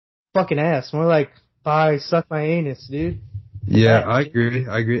fucking ass. More like, bye, suck my anus, dude. Yeah, Hey, I agree.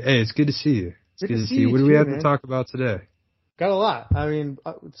 I agree. Hey, it's good to see you. It's good good to to see see you. you What do we too, have to man. talk about today? Got a lot. I mean,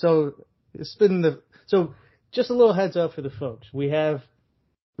 so it's been so just a little heads up for the folks. We have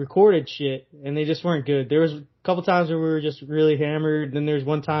recorded shit and they just weren't good. There was a couple times where we were just really hammered. Then there's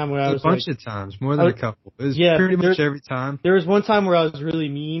one time where I A was like, bunch of times, more I than a was, couple. It was yeah, pretty much every time. there was one time where I was really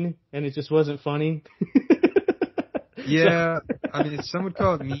mean and it just wasn't funny. So, Yeah, I mean, some would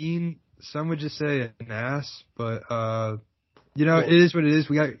call it mean. Some would just say an ass. But, it well, is what it is.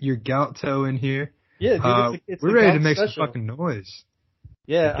 We got your gout toe in here. yeah, dude, it's We're the ready to gout make some special. fucking noise.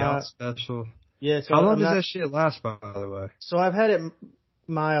 Yeah, The gout special. yeah. So How long I'm does not. that shit last, by the way? So I've had it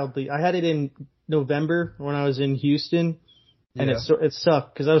mildly. I had it in November when I was in Houston, and Yeah. it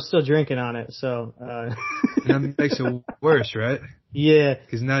sucked because I was still drinking on it. So And that makes it worse, right? yeah.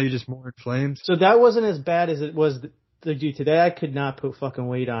 Because now you're just more inflamed. So that wasn't as bad as it was to do today. I could not put fucking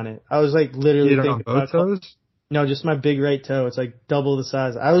weight on it. I was like You literally get it on thinking both about toes? no, just my big right toe. It's like double the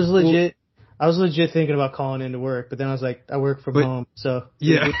size. Well, I was legit thinking about calling into work, but then I was like, I work from but home, so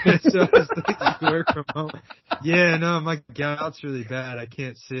yeah, so I was thinking you work from home. Yeah, no, my gout's really bad. I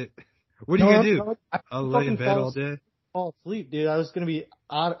can't sit. What are you gonna do? I I'll lay in fucking bed all day. fall asleep, dude. I was gonna be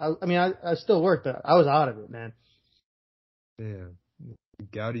out. I mean, I still work, but I was out of it, man. Damn,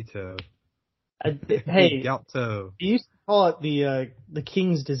 gouty toe. Hey, Gout toe. they used to call it the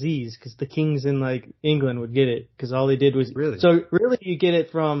king's disease because the kings in like England would get it because all they did was Really? so really you get it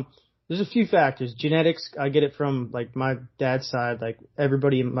from. There's a few factors. Genetics, I get it from like my dad's side. Like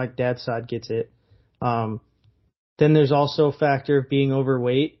everybody in my dad's side gets it. Then there's also a factor of being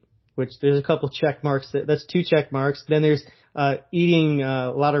overweight, which there's a couple check marks. That's two check marks. Then there's eating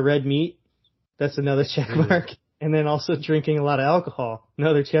a lot of red meat. That's another check Really? mark. And then also drinking a lot of alcohol.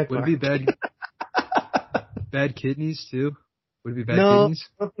 Another check Would mark. it be bad kidneys too? Would it be bad No, kidneys?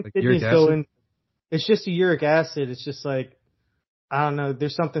 I don't think Like kidneys uric go acid? in. It's just a uric acid. It's just like, I don't know.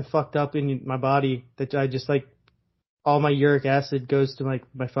 There's something fucked up in my body that I just like, all my uric acid goes to like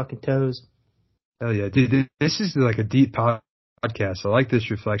my fucking toes. Hell yeah, dude! This is like a deep podcast. I like this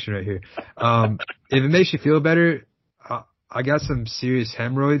reflection right here. If it makes you feel better, I got some serious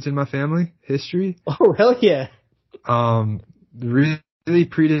hemorrhoids in my family history. Oh, hell yeah. Really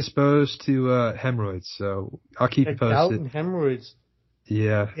predisposed to hemorrhoids, so I'll keep you Like gout posted. and hemorrhoids.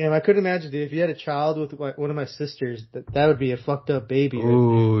 Yeah. Damn, I couldn't imagine, dude, if you had a child with one of my sisters, that would be a fucked up baby. Right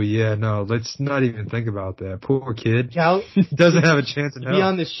Oh yeah, no, let's not even think about that. Poor kid. Gout. Doesn't have a chance in Be hell.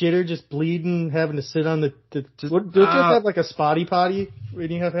 on the shitter, just bleeding, having to sit on Just, don't you have to have like a spotty potty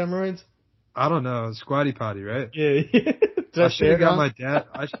when you have hemorrhoids? I don't know, squatty potty, right? Yeah. I should have got my dad.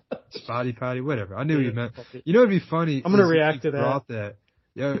 Spotty potty, whatever. I knew what you meant. You know, it'd be funny. I'm gonna is if react you to brought that.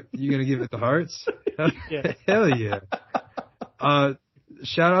 Yo, you gonna give it the hearts? Yeah. Hell yeah.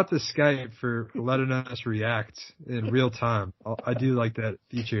 Shout out to Skype for letting us react in real time. I do like that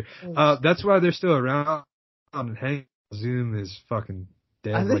feature. That's why they're still around. And hang Zoom is fucking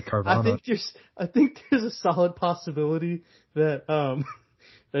dead like Carvana. I think there's a solid possibility that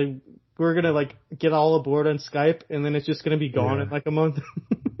that we're gonna like get all aboard on Skype and then it's just gonna be gone in like a month.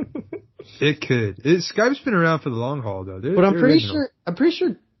 It could. Skype's been around for the long haul though. But I'm pretty sure.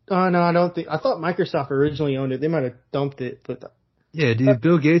 Oh no, I don't think. I thought Microsoft originally owned it. They might have dumped it, but. Yeah, dude,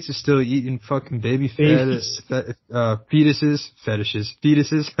 Bill Gates is still eating fucking baby fetuses.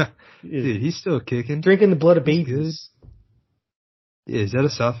 Dude, he's still kicking. Drinking the blood of babies. Yeah, is that a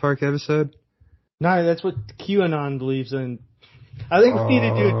South Park episode? No, that's what QAnon believes in. I think we need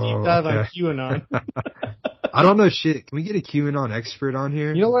to do a deep dive on QAnon. I don't know shit. Can we get a QAnon expert on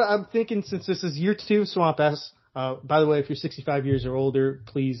here? You know what? I'm thinking since this is year 2 Swamp Ass, by the way, if you're 65 years or older,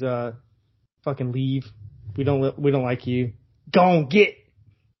 please fucking leave. We don't like you. Go on, get.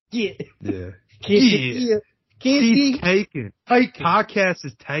 Yeah. Can't see. Taken. Taken. Podcast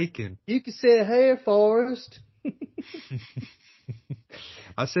is taken. You can say, hey, Forrest.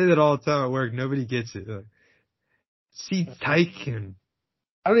 I say that all the time at work. Nobody gets it. See, taken.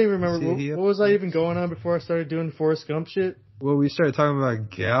 I don't even remember. What was I even going on before I started doing Forrest Gump shit? Well, we started talking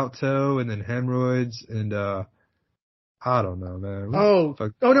about gout toe and then hemorrhoids and, I don't know, man. No.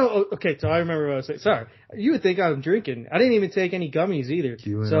 Okay, so I remember what I was saying. Sorry. You would think I'm drinking. I didn't even take any gummies either.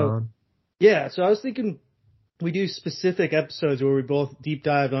 So I was thinking we do specific episodes where we both deep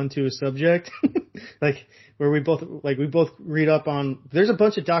dive onto a subject. Like, where we both read up on, there's a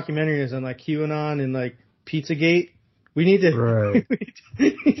bunch of documentaries on like QAnon and like Pizzagate. We need to, right.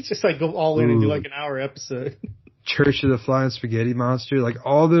 just like go all in and do like an hour episode. Church of the Flying Spaghetti Monster, like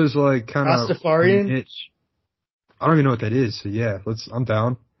all those like kind of Rastafarian. niche. I don't even know what that is. So yeah, I'm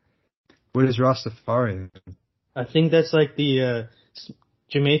down. What is Rastafarian? I think that's like the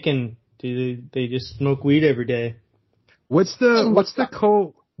Jamaican. They just smoke weed every day. What's the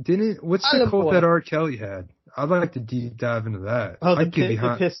cult that R. Kelly had? I'd like to deep dive into that. Oh,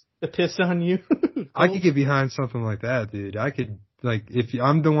 the piss on you. I could get behind something like that, dude. I could, like, if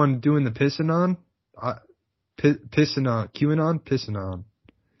I'm the one doing the pissing on.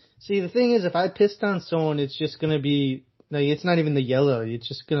 See, the thing is, if I pissed on someone, it's just gonna be, like, it's not even the yellow. It's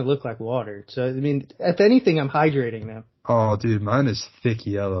just gonna look like water. So, I mean, if anything, I'm hydrating them. Oh, dude, mine is thick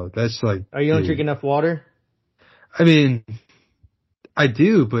yellow. That's like. Are you don't drink enough water? I mean, I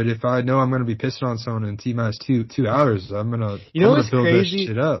do, but if I know I'm gonna be pissing on someone in T-minus 2 hours, I'm gonna build crazy?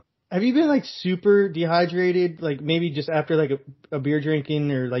 That shit up. Have you been, like, super dehydrated? Like, maybe just after, like, a beer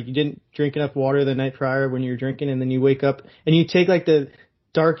drinking, or, like, you didn't drink enough water the night prior when you were drinking, and then you wake up and you take, like, the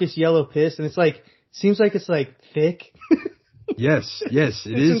darkest yellow piss, and it's like, seems like it's, like, thick. Yes, it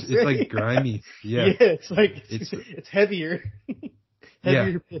is. It's like grimy. Yeah, it's like, it's heavier.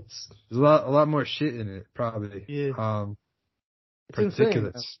 Heavier piss. There's a lot more shit in it, probably. Yeah. Particulates.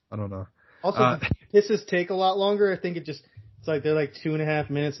 Insane. I don't know. Also, pisses take a lot longer. I think it's like they're like 2.5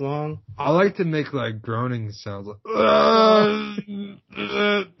 minutes long. I like to make like groaning sounds. Like,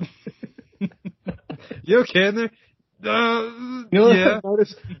 you okay in there? You know what I've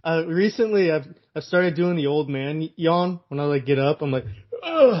noticed? Recently, I've started doing the old man yawn when I like get up. I'm like,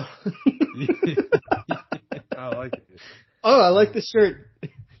 ugh. I like it. Oh, I like the shirt.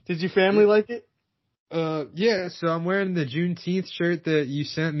 Did your family like it? Yeah. So I'm wearing the Juneteenth shirt that you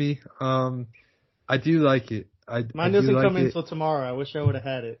sent me. I do like it. Mine doesn't come in until tomorrow. I wish I would have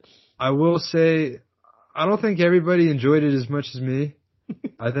had it. I will say, I don't think everybody enjoyed it as much as me.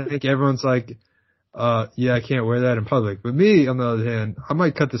 I think everyone's like, yeah, I can't wear that in public. But me, on the other hand, I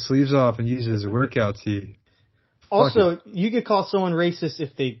might cut the sleeves off and use it as a workout tee. Also, you could call someone racist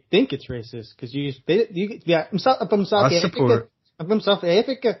if they think it's racist, because I'm from South Africa. I'm from South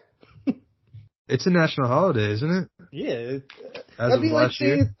Africa. It's a national holiday, isn't it? Yeah. That'd be like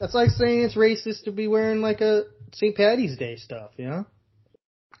saying, that's like saying it's racist to be wearing like a St. Patty's Day stuff, you know?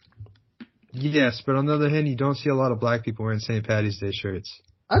 Yes, but on the other hand, you don't see a lot of black people wearing St. Patty's Day shirts.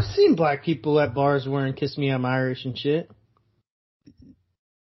 I've seen black people at bars wearing "Kiss Me, I'm Irish" and shit.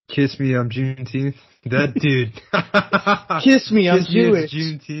 Kiss me, I'm Juneteenth. That dude. Kiss me, I'm Jewish.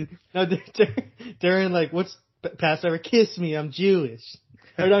 Juneteenth. No, during like what's Passover? Kiss me, I'm Jewish.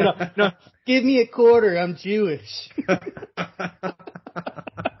 Or no. Give me a quarter, I'm Jewish.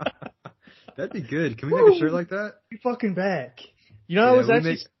 That'd be good. Can we make a shirt like that? You're fucking back. You know,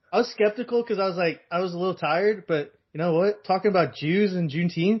 I was skeptical because I was like, I was a little tired, but you know what? Talking about Jews and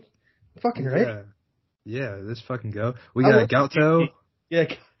Juneteenth, fucking right. Yeah, let's fucking go. We got Gauto. Yeah,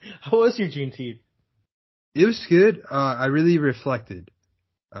 how was your Juneteenth? It was good. I really reflected.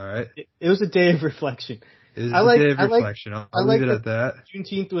 All right. It was a day of reflection. It was a day of reflection. I'll leave it at that.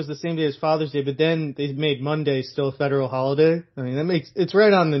 Juneteenth was the same day as Father's Day, but then they made Monday still a federal holiday. I mean, it's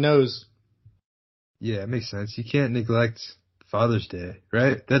right on the nose. Yeah, it makes sense. You can't neglect Father's Day,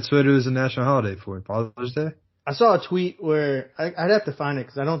 right? That's what it was a national holiday for, Father's Day. I saw a tweet where I'd have to find it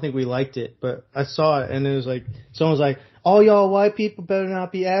because I don't think we liked it, but I saw it and it was like, someone was like, all y'all white people better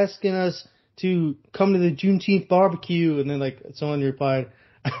not be asking us to come to the Juneteenth barbecue. And then like someone replied,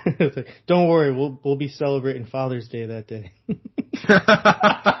 don't worry, we'll be celebrating Father's Day that day.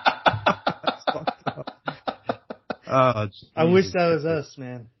 Oh, I wish that was us,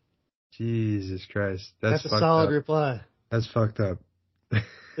 man. Jesus Christ. That's a solid reply. That's fucked up.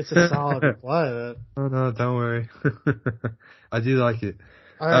 It's a solid reply. Oh, no, don't worry. I do like it.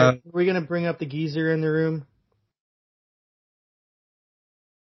 All right, are we going to bring up the geezer in the room?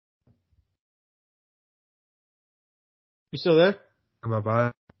 You still there? Am I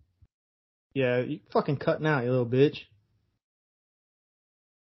by? Yeah, you fucking cutting out, you little bitch.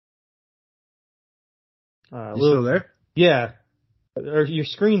 You still there? Yeah. Or your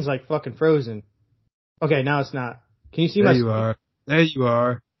screen's like fucking frozen. Okay, now it's not. Can you see my screen? There you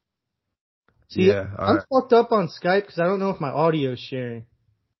are. See, yeah, I'm fucked up on Skype because I don't know if my audio is sharing.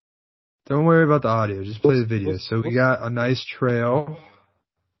 Don't worry about the audio. Just play the video. So we got a nice trail.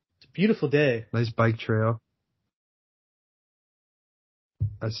 It's a beautiful day. Nice bike trail.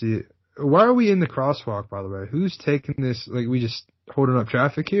 I see it. Why are we in the crosswalk, by the way? Who's taking this? Like, we just holding up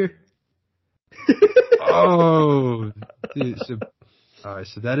traffic here? Oh, dude. So, all right.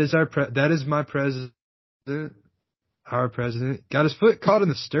 So that is my president. Our president got his foot caught in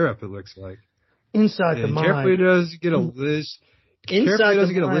the stirrup. It looks like inside the mind. Carefully doesn't get a Liz. Carefully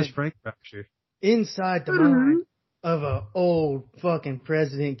doesn't get a Liz Frank fracture. Inside the mind of a old fucking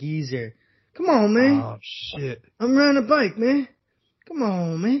President Geezer. Come on, man. Oh shit! I'm riding a bike, man. Come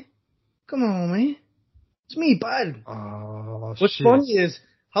on, man. It's me, Biden. Oh, What's shit. funny is,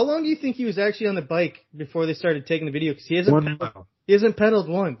 how long do you think he was actually on the bike before they started taking the video? Because he hasn't pedaled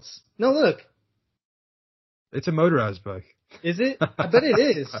once. No, look. It's a motorized bike. Is it? I bet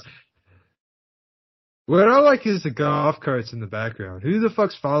it is. What I like is the golf carts in the background. Who the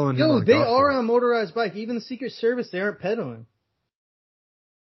fuck's following him? Yo, they are on a motorized bike. Even the Secret Service, they aren't pedaling.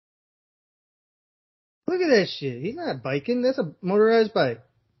 Look at that shit. He's not biking. That's a motorized bike.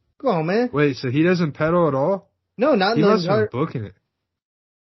 Come on, man. Wait, so he doesn't pedal at all? No, not he in the must have been booking it.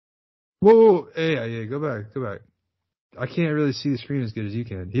 Whoa. Hey, go back. I can't really see the screen as good as you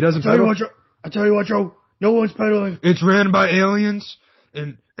can. He doesn't pedal? I tell you what, Joe. No one's pedaling. It's ran by aliens,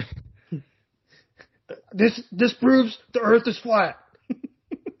 and this proves the Earth is flat.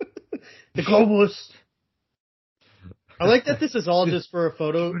 The globalists. I like that this is all just for a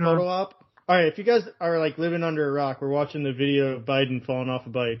photo op. All right, if you guys are like living under a rock, we're watching the video of Biden falling off a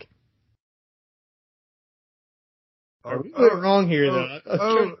bike. Are we wrong here, though?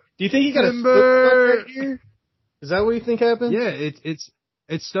 Do you think he got a split right here? Is that what you think happened? Yeah,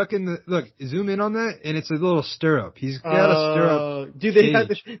 it's stuck in the look. Zoom in on that, and it's a little stirrup. He's got a stirrup. Dude, they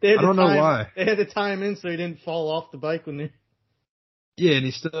had I don't know why. They had to tie him in so he didn't fall off the bike when they. Yeah, and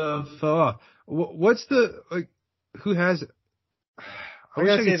he still fell off. What's the like? Who has it? I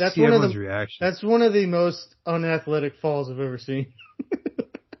gotta say that's one of the reaction. That's one of the most unathletic falls I've ever seen.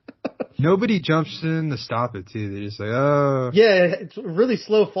 Nobody jumps in to stop it too. They're just like, oh. Yeah, it's a really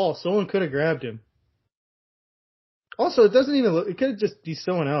slow fall. Someone could have grabbed him. Also, it doesn't even look. It could just be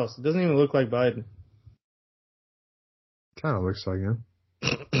someone else. It doesn't even look like Biden. Kind of looks like him.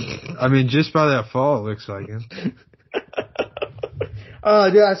 I mean, just by that fall, it looks like him.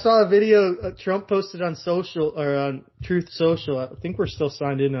 Dude, I saw a video Trump posted on social or on Truth Social. I think we're still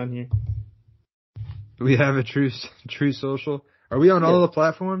signed in on here. We have a Truth Social. Are we on all the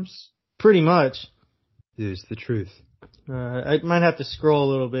platforms? Pretty much. Dude, it's the truth. I might have to scroll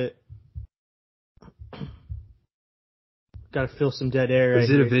a little bit. Got to fill some dead air.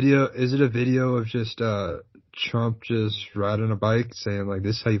 Is it a video of just Trump just riding a bike saying like,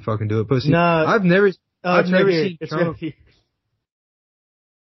 "This is how you fucking do it, pussy"? No, I've never seen Trump.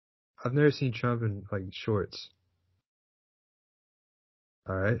 I've never seen Trump in like shorts.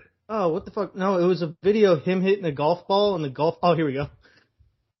 All right. Oh, what the fuck? No, it was a video of him hitting a golf ball and the golf. Oh, here we go.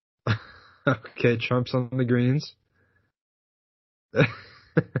 Okay, Trump's on the greens.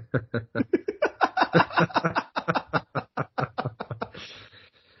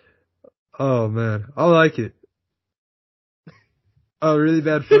 Oh man, I like it. Oh, really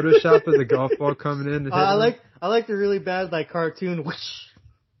bad Photoshop of the golf ball coming in. I like the really bad like cartoon. Whoosh.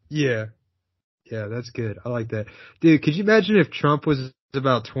 Yeah, that's good. I like that, dude. Could you imagine if Trump was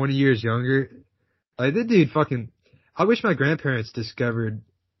about 20 years younger? Like that dude, fucking. I wish my grandparents discovered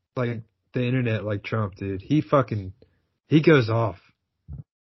like the internet like Trump, dude. He goes off.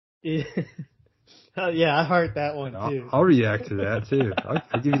 Yeah. Yeah, I heart that one too. I'll react to that too.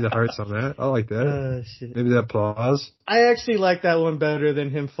 I'll give you the hearts on that. I like that. Shit. Maybe the applause. I actually like that one better than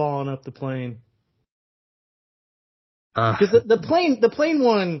him falling up the plane. Because the plane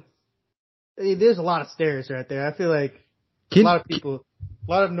one, there's a lot of stairs right there. I feel like a lot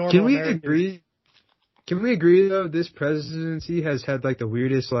of normal. Can we Americans. agree? Can we agree though? This presidency has had like the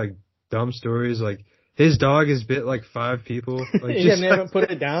weirdest like dumb stories. Like his dog has bit like 5 people. Like, yeah, and they haven't put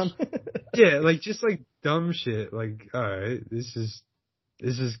it down. Yeah, like just like dumb shit. Like, all right, this is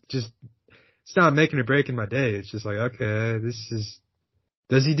just. It's not making or breaking my day. It's just like, okay, this is.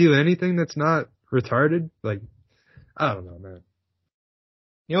 Does he do anything that's not retarded? Like, I don't know, man.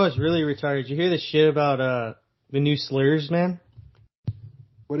 You know what's really retarded? You hear the shit about the new slurs, man?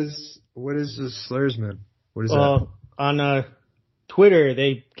 What is the slurs, man? What is that? On Twitter,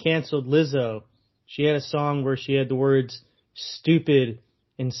 they canceled Lizzo. She had a song where she had the words "stupid"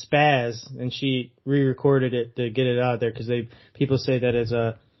 and "spaz," and she re-recorded it to get it out there because people say that is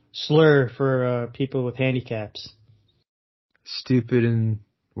a slur for people with handicaps. Stupid and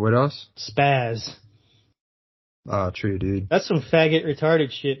what else? Spaz. Oh, true, dude. That's some faggot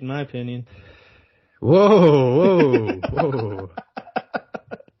retarded shit, in my opinion. Whoa.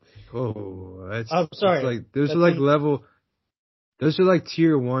 I'm sorry. Like those are like level. Those are like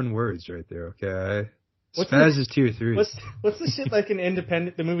tier 1 words right there. Okay. Spaz is tier 3. What's the shit like in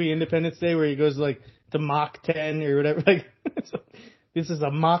the movie Independence Day where he goes like to Mach 10 or whatever? Like this is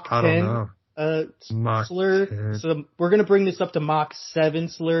a Mach 10 I don't know. Mach slur. 10. So we're gonna bring this up to Mach 7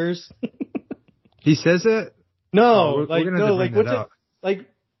 slurs. He says that? No, like what's it? Like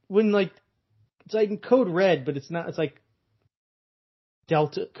when like it's like in code red, but it's not. It's like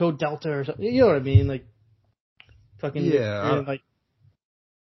code Delta or something. You know what I mean? Like fucking yeah. like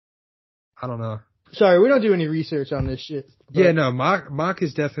I don't know. Sorry, we don't do any research on this shit. Yeah, no, Mach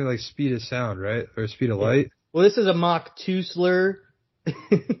is definitely like speed of sound, right? Or speed of light. Well, this is a Mach 2 slur.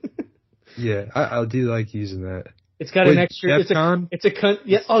 Yeah, I do like using that. It's got an extra. DEFCON?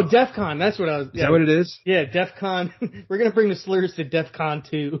 Yeah. Oh, DEFCON. That's what I was. Is that what it is? Yeah, DEFCON. We're gonna bring the slurs to DEFCON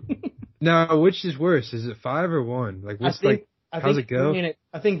 2. Now, which is worse? Is it 5 or 1? Like, how's it go?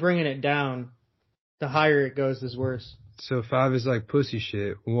 I think bringing it down, the higher it goes, is worse. So 5 is like pussy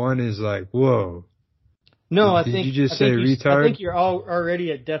shit. 1 is like, whoa. No, Did you just say retard? I think you're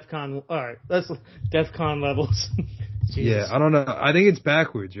already at DEFCON. All right, that's DEFCON levels. Yeah, I don't know. I think it's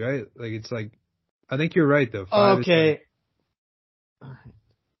backwards, right? Like it's like, I think you're right though. 5 okay.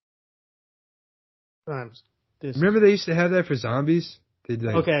 Remember they used to have that for zombies?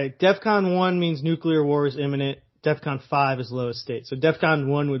 Okay, DEFCON 1 means nuclear war is imminent. DEFCON 5 is lowest state. So DEFCON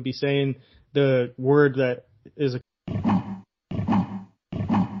 1 would be saying the word that is a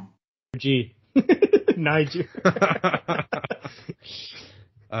G. Niger.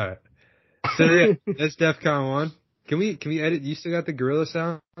 Alright. So yeah, that's DEFCON 1. Can we edit? You still got the gorilla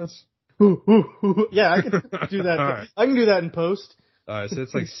sounds? Yeah, I can do that. Right. I can do that in post. Alright, so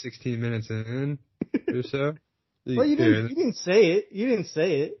it's like 16 minutes in or so. Well, you didn't say it. You didn't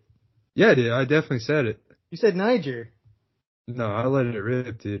say it. Yeah, I did. I definitely said it. You said Niger. No, I let it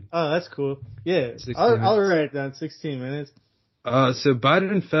rip, dude. Oh, that's cool. Yeah, I'll write it down. 16 minutes. So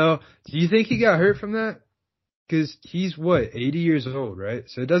Biden fell. Do you think he got hurt from that? Because he's 80 years old, right?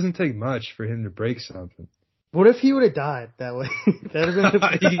 So it doesn't take much for him to break something. What if he would have died that way? That'd have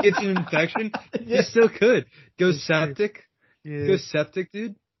been he gets an infection. Yeah. He still could go septic. Yeah. Go septic,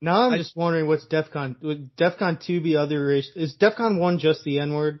 dude. Now I'm just wondering what's DEFCON. Would DEFCON 2 be other race? Is DEFCON 1 just the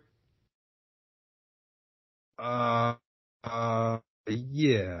N word? Yeah.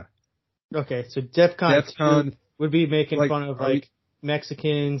 Okay, so DEFCON 2 would be making fun of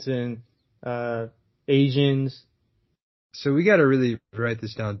Mexicans and Asians. So we got to really write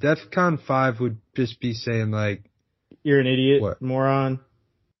this down. DEFCON 5 would just be saying like, you're an idiot, moron,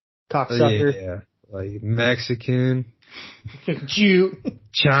 cocksucker. Yeah, like Mexican, Jew,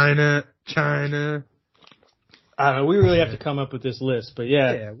 China. I don't know. We really have to come up with this list, but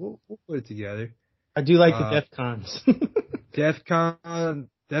yeah. Yeah, we'll put it together. I do like the DEFCONs.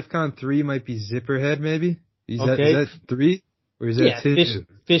 DEFCON 3 might be Zipperhead, maybe? Is that 3? Or is that 2?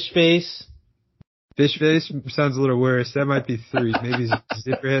 Fish face. Fish face sounds a little worse. That might be 3. Maybe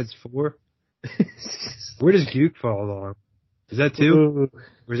Zipperhead's 4. Where does Gook fall along? Is that 2? Ooh.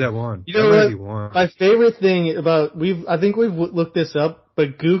 Or is that 1? You know that what? Might be 1. My favorite thing about I think we've looked this up,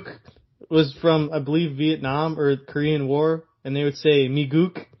 but Gook was from, I believe, Vietnam or Korean War, and they would say "me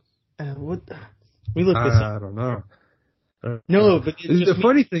Gook." What? We looked this up. I don't know. No, but the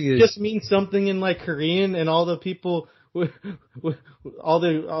funny thing is, it just means something in like Korean, and all the people, all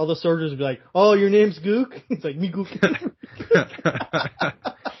the soldiers would be like, "Oh, your name's Gook." It's like "me Gook."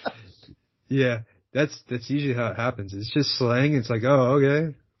 Yeah, that's usually how it happens. It's just slang. It's like, oh,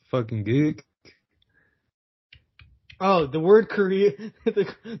 okay, fucking Gook. Oh, the word Korea,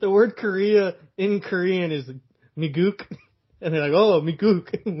 the word Korea in Korean is "migook," and they're like, "Oh,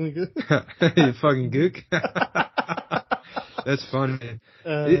 migook." You fucking Gook. That's funny.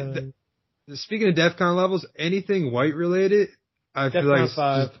 Speaking of DEFCON levels, anything white related, I feel like it's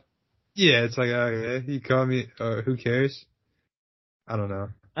 5. It's like, okay, you call me, who cares? I don't know.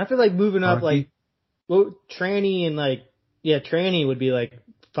 I feel like moving up, like, tranny and tranny would be like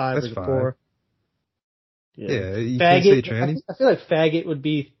 5 That's or 4. Yeah, you faggot, can't say tranny. I feel like faggot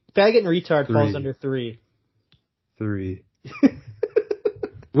and retard 3. Falls under 3. 3.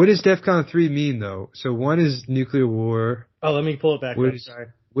 What does DEFCON 3 mean though? So 1 is nuclear war. Oh, let me pull it back up. Sorry.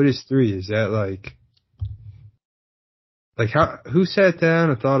 What is 3? Is that like who sat down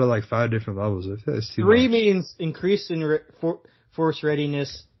and thought of like 5 different levels? That's too 3 much. means increase in force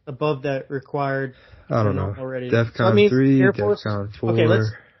readiness above that required. I don't know. DEFCON 3, DEFCON 4. Okay,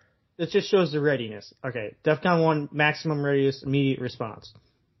 it just shows the readiness. Okay, DEFCON 1, maximum readiness, immediate response.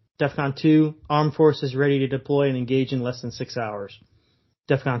 DEFCON 2, armed forces ready to deploy and engage in less than 6 hours.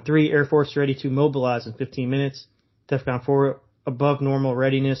 DEFCON 3, Air Force ready to mobilize in 15 minutes. DEFCON 4, above normal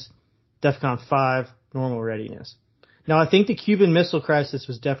readiness. DEFCON 5, normal readiness. Now, I think the Cuban Missile Crisis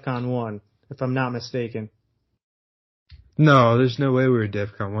was DEFCON 1, if I'm not mistaken. No, there's no way we're at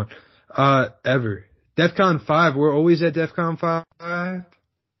DEFCON 1. Ever. DEFCON 5, we're always at DEFCON 5?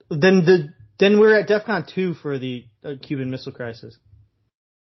 Then we're at DEFCON 2 for the Cuban Missile Crisis.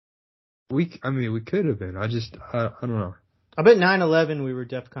 We could have been. I don't know. I bet 9/11 we were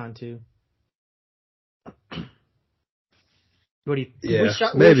DEFCON 2. What do you? Yeah,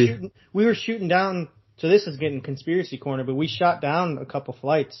 maybe. We were shooting down. So this is getting conspiracy corner, but we shot down a couple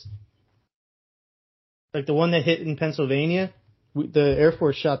flights. Like the one that hit in Pennsylvania, the Air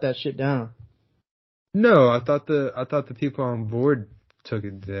Force shot that shit down. No, I thought the people on board took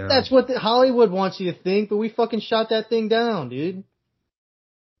it down. That's what Hollywood wants you to think, but we fucking shot that thing down, dude.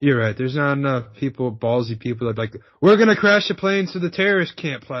 You're right. There's not enough ballsy people that like, we're gonna crash the plane so the terrorists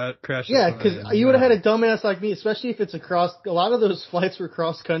can't crash the plane. Yeah, because you would have had a dumbass like me, especially if it's across. A lot of those flights were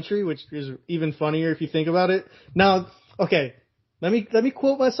cross country, which is even funnier if you think about it. Now, okay, let me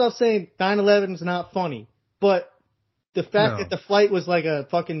quote myself saying 9/11 is not funny, but the fact that the flight was like a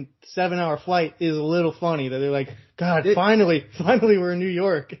fucking 7-hour flight is a little funny. That they're like, God, finally we're in New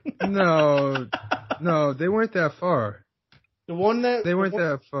York. No, they weren't that far. The one that they weren't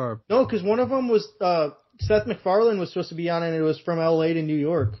that far. No, because one of them was Seth MacFarlane was supposed to be on, and it was from L.A. to New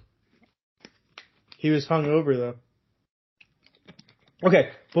York. He was hungover though. Okay,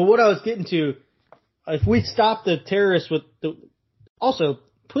 but what I was getting to, if we stopped the terrorists with also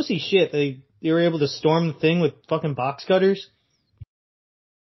pussy shit, they were able to storm the thing with fucking box cutters.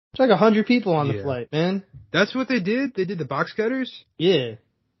 It's like 100 people on the flight, man. That's what they did? They did the box cutters? Yeah.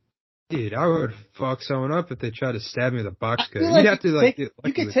 Dude, I would fuck someone up if they tried to stab me with a box cutter. You'd have to like get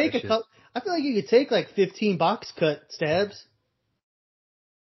lucky. You could take a couple. I feel like you could take like 15 box cut stabs.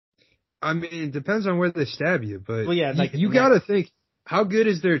 I mean, it depends on where they stab you, but you gotta think, how good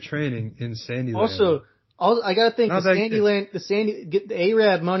is their training in Sandyland? Also, I gotta think the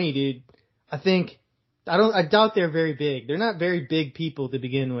Arab money, dude. I doubt they're very big. They're not very big people to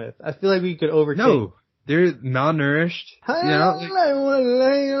begin with. I feel like we could overtake. No, they're malnourished. Probably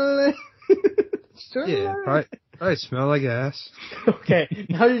smell like ass. Okay,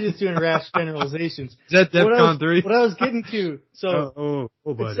 now you're just doing rash generalizations. Is that DEFCON 3? What I was getting to, so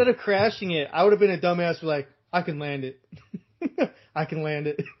instead of crashing it, I would have been a dumbass for like, I can land it. I can land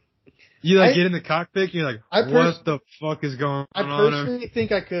it. You get in the cockpit and you're like, what the fuck is going on? I personally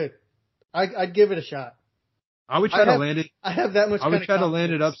think I could. I'd give it a shot. I would try to land it. I have that much. I would try to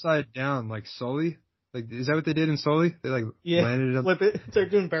land it upside down, like Sully. Like, is that what they did in Sully? They landed it up. Flip it. Start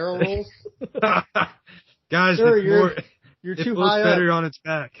doing barrel rolls. Guys, sure, you're too high better up. on its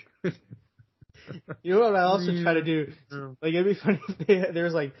back. You know what I also try to do? Like, it'd be funny if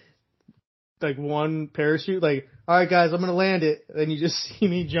there's like one parachute. Like, all right, guys, I'm gonna land it. And then you just see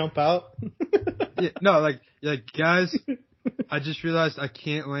me jump out. Guys, I just realized I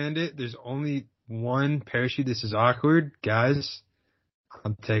can't land it. There's only one parachute. This is awkward. Guys,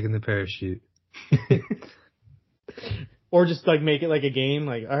 I'm taking the parachute. Or just like make it like a game.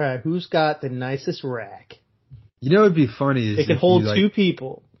 Like, all right, who's got the nicest rack? You know what'd be funny is it can hold two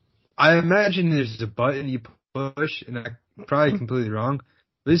people. I imagine there's a button you push, and I'm probably completely wrong,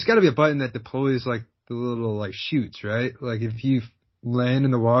 but there's got to be a button that deploys like the little like chutes, right? Like if you land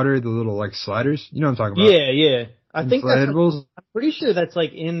in the water, the little like sliders. You know what I'm talking about? Yeah. I think I'm pretty sure that's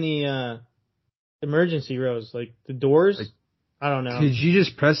like in the emergency rows, like the doors. Like, I don't know. Could you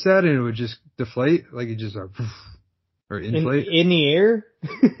just press that and it would just deflate? Like it just or inflate? In the air?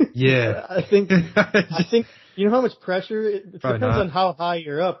 Yeah. I think you know how much pressure? It depends on how high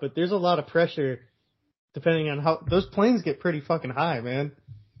you're up, but there's a lot of pressure depending on how those planes get pretty fucking high, man.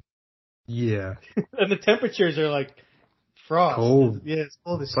 Yeah. And the temperatures are like frost. Cold. Yeah, it's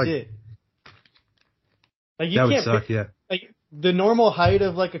cold as shit. Like that would suck, yeah. Like the normal height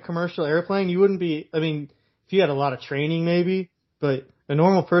of like a commercial airplane, you wouldn't be. I mean, if you had a lot of training, maybe, but a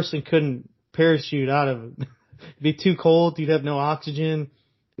normal person couldn't parachute out of it. It'd be too cold. You'd have no oxygen.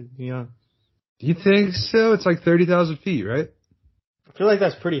 You know. Do you think so? It's like 30,000 feet, right? I feel like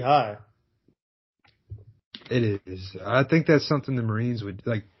that's pretty high. It is. I think that's something the Marines would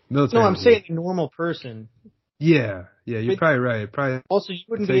like. Military. No, I'm saying a normal person. Yeah, you're probably right. Also, you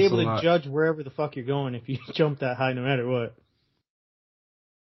wouldn't be able to judge wherever the fuck you're going if you jump that high, no matter what.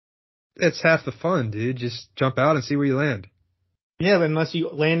 That's half the fun, dude. Just jump out and see where you land. Yeah, but unless you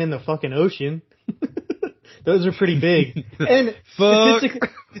land in the fucking ocean. Those are pretty big. And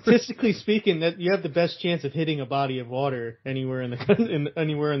statistically speaking, that you have the best chance of hitting a body of water anywhere in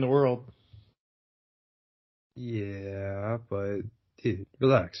the world. Yeah, but dude,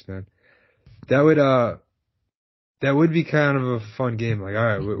 relax, man. That would be kind of a fun game. Like, all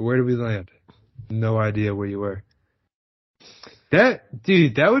right, where do we land? No idea where you were. That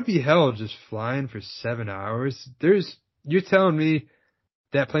would be hell just flying for 7 hours. You're telling me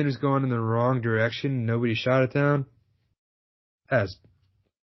that plane was going in the wrong direction and nobody shot it down? That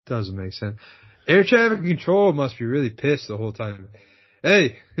doesn't make sense. Air traffic control must be really pissed the whole time.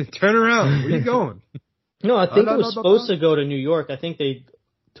 Hey, turn around. Where are you going? No, I think it was supposed to go to New York. I think they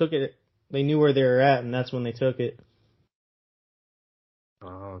took it. They knew where they were at, and that's when they took it.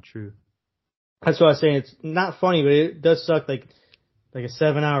 Oh, true. That's what I was saying. It's not funny, but it does suck. Like a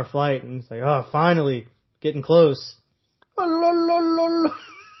 7-hour flight, and it's like, oh, finally, getting close. Hallelujah.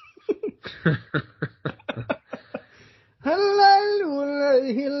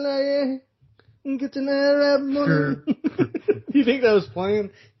 Do you think that was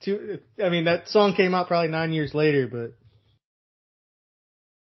playing? I mean, that song came out probably 9 years later, but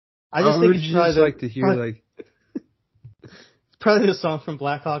I just think it's probably like to hear like probably the song from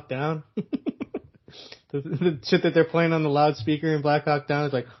Black Hawk Down. the shit that they're playing on the loudspeaker in Black Hawk Down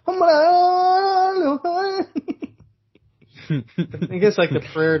is like, I think it's like the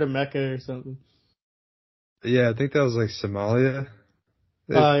prayer to Mecca or something. Yeah, I think that was like Somalia.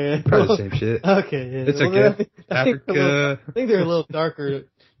 Oh yeah, probably the same shit. Okay, yeah. It's okay. Africa. I think they're a little darker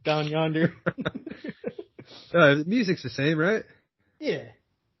down yonder. The music's the same, right? Yeah.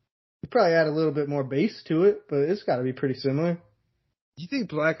 You probably add a little bit more bass to it, but it's got to be pretty similar. Do you think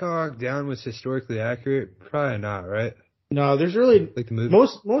Black Hawk Down was historically accurate? Probably not, right? No, there's really like the movie.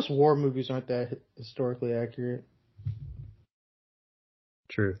 Most war movies aren't that historically accurate.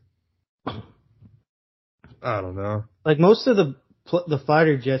 True. I don't know. Like most of the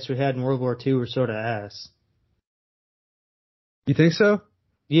fighter jets we had in World War II were sort of ass. You think so?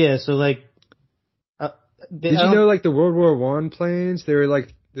 Yeah. So like, did you know like the World War I planes? They were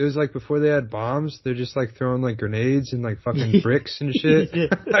like. It was like before they had bombs, they're just like throwing like grenades and like fucking bricks and shit.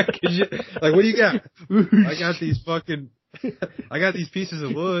 Like, what do you got? I got these pieces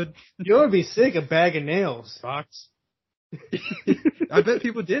of wood. You would be sick, a bag of nails. Box. I bet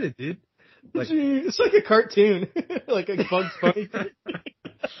people did it, dude. Like, it's like a cartoon. Like a Bugs Bunny.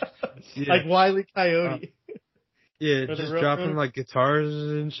 Yeah. Like Wile E. Coyote. Yeah, just dropping like guitars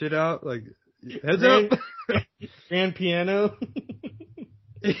and shit out. Like, heads up. Grand piano.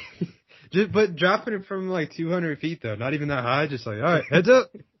 But dropping it from like 200 feet though, not even that high. Just like, all right, heads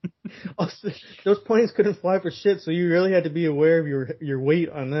up. Also, those planes couldn't fly for shit, so you really had to be aware of your weight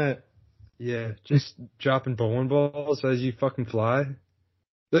on that. Yeah, just dropping bowling balls as you fucking fly.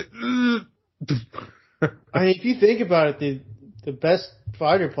 Like, I mean, if you think about it, the best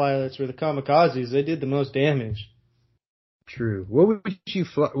fighter pilots were the kamikazes. They did the most damage. True. What would you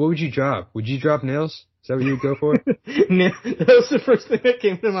What would you drop? Would you drop nails? Is that what you would go for? That was the first thing that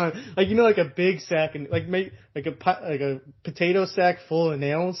came to mind. Like, you know, like a big sack and like a potato sack full of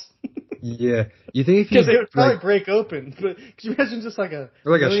nails. Yeah. You think if you because they would probably break open? But could you imagine just like a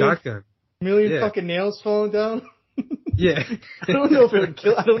shotgun, million fucking nails falling down? Yeah. I don't know if it would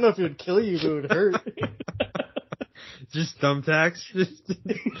kill. I don't know if it would kill you, but it would hurt. Just thumbtacks. Shit.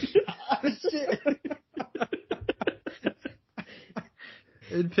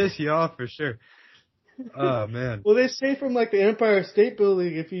 It'd piss you off for sure. Oh man. Well, they say from like the Empire State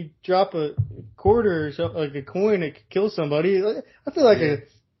Building, if you drop a quarter or something, like a coin, it could kill somebody. I feel like a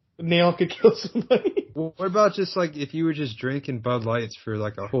nail could kill somebody. Well, what about just like if you were just drinking Bud Lights for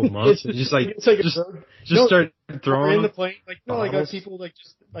like a whole month, and just start throwing in the plane, like like people like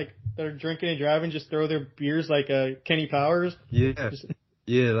just like that are drinking and driving, just throw their beers like Kenny Powers. Yeah,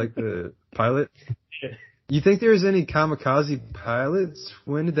 yeah, like the pilot. Yeah. You think there was any kamikaze pilots?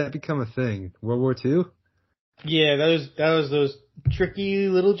 When did that become a thing? World War II? Yeah, that was those tricky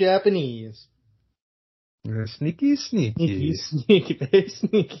little Japanese. Sneaky. Very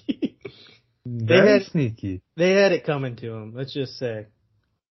sneaky. Very sneaky. They had it coming to them. Let's just say.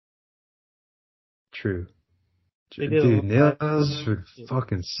 True. Dude, nails would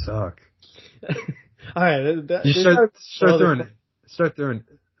fucking suck. All right, start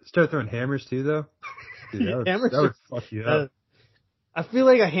throwing hammers too, though. Dude, that would fuck you up. I feel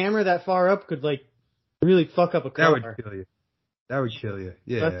like a hammer that far up could like really fuck up a car. That would kill you.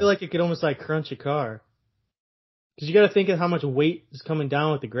 Yeah. But I feel like it could almost like crunch a car. Because you got to think of how much weight is coming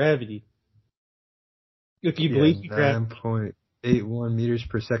down with the gravity. If you believe in gravity. 9.81 meters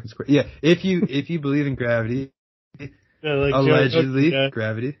per second square. Yeah, if you believe in gravity, like allegedly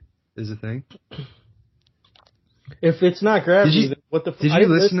gravity is a thing. If it's not gravity, then what the fuck? Did you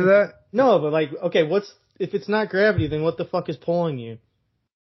listen to that? No, but like, okay, if it's not gravity, then what the fuck is pulling you?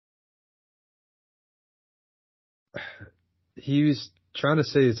 He was trying to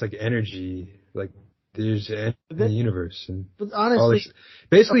say it's like energy, like there's energy in the universe, and but honestly,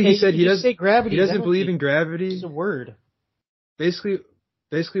 basically he said he doesn't say gravity. He doesn't believe in gravity. It's a word. Basically,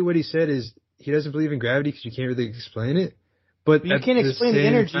 what he said is he doesn't believe in gravity because you can't really explain it. But you can't explain the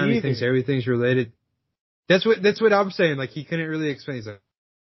energy either. He thinks everything's related. That's what I'm saying. Like he couldn't really explain. He's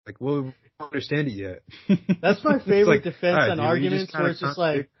like, well, we don't understand it yet. That's my favorite defense on arguments where it's just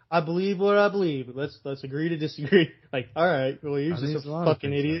like, I believe what I believe. Let's agree to disagree. Like, all right, well, you're just a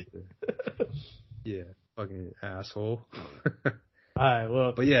fucking idiot. Yeah, fucking asshole. All right,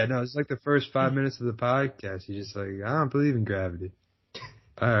 well. But yeah, no, it's like the first 5 minutes of the podcast. You're just like, I don't believe in gravity.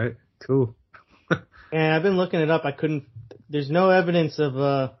 All right, cool. And I've been looking it up. There's no evidence of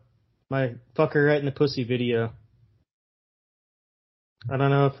my fucker right in the pussy video. I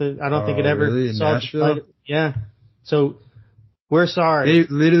don't know I don't think it ever really? saw Nashville? Yeah. So we're sorry. They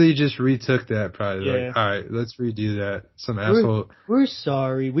literally just retook that probably. Yeah. Like, all right, let's redo that. Some asshole. We're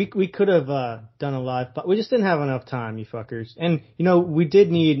sorry. We could have done a live, but we just didn't have enough time, you fuckers. And we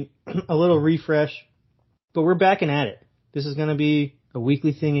did need a little refresh, but we're backing at it. This is gonna be a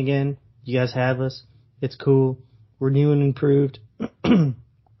weekly thing again. You guys have us. It's cool. We're new and improved.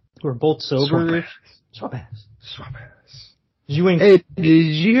 We're both sober. Swap ass. Hey, did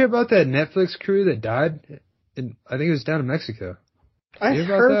you hear about that Netflix crew that died? I think it was down in Mexico. I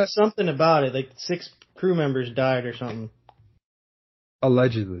heard something about it. Like 6 crew members died or something.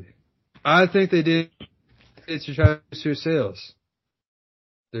 Allegedly. I think they did it to try to boost their sales.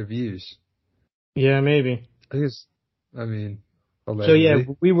 Their views. Yeah, maybe. Allegedly. So yeah,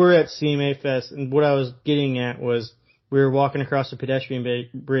 we were at CMA Fest, and what I was getting at was we were walking across the pedestrian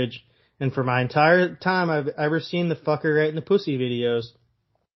bridge, and for my entire time I've ever seen the fucker right in the pussy videos,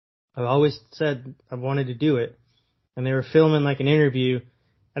 I've always said I wanted to do it. And they were filming like an interview,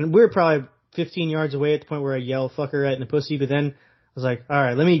 and we were probably 15 yards away at the point where I yelled fucker right in the pussy, but then I was like, all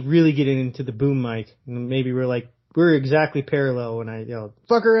right, let me really get into the boom mic. And maybe we're exactly parallel when I yelled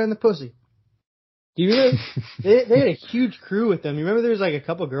fucker right in the pussy. Do you really? they had a huge crew with them. You remember there was like a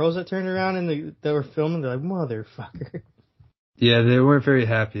couple girls that turned around and that were filming? They're like, motherfucker. Yeah, they weren't very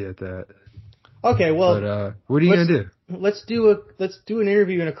happy at that. Okay, well. But, what are you going to do? Let's do an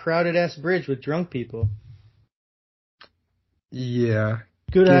interview in a crowded ass bridge with drunk people. Yeah.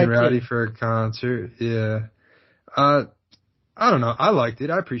 Good idea. Getting rowdy for a concert. Yeah. I don't know. I liked it.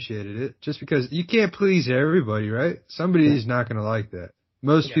 I appreciated it. Just because you can't please everybody, right? Somebody's not going to like that.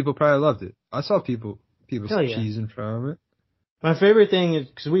 Most people probably loved it. I saw people cheesing from it. My favorite thing is,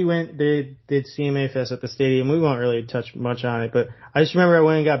 because they did CMA Fest at the stadium. We won't really touch much on it, but I just remember I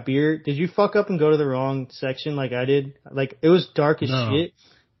went and got beer. Did you fuck up and go to the wrong section like I did? Like, it was dark as shit.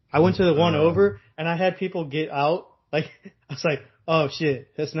 I went to the one over, and I had people get out. Like, I was like, oh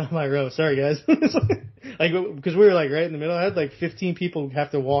shit, that's not my row. Sorry guys. Like, because we were like right in the middle. I had like 15 people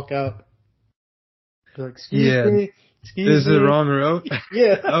have to walk out. Like, excuse me. This is the wrong row?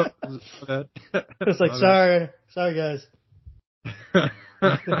 Yeah. It's like, sorry guys.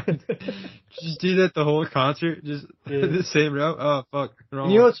 Just do that the whole concert? Just the same row? Oh, fuck. Wrong.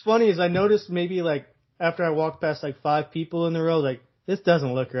 You know what's funny is I noticed maybe like after I walked past like 5 people in the row, like, this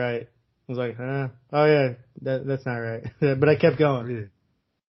doesn't look right. I was like, oh yeah, that's not right. But I kept going. Yeah.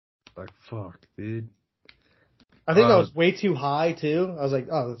 Like, fuck, dude. I think I was way too high too. I was like,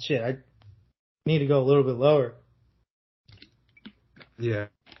 oh shit, I need to go a little bit lower. Yeah.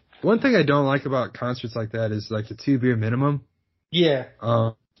 One thing I don't like about concerts like that is like the 2 beer minimum. Yeah.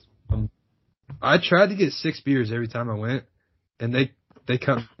 I tried to get 6 beers every time I went, and they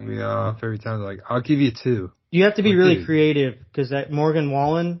cut me off every time. They're like, I'll give you 2. You have to be really creative, because at Morgan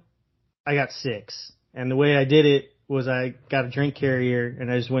Wallen, I got 6. And the way I did it was I got a drink carrier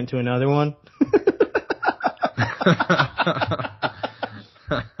and I just went to another one.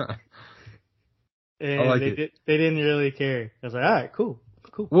 And I like they didn't really care. I was like, all right, cool.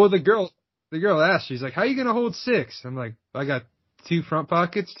 Well, the girl asked, she's like, how are you going to hold 6? I'm like, I got 2 front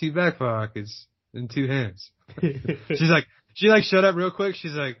pockets, 2 back pockets, and 2 hands. She shut up real quick.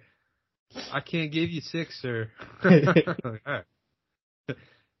 She's like, I can't give you 6, sir. Like, all right.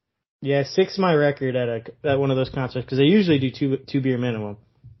 Yeah, 6 my record at one of those concerts, because they usually do 2 beer minimum.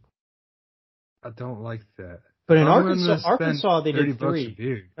 I don't like that. But in Arkansas they did 3.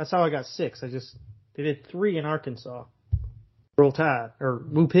 Beer. That's how I got 6. They did 3 in Arkansas. Roll Tide or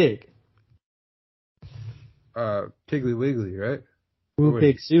Woo Pig. Piggly Wiggly, right? Woo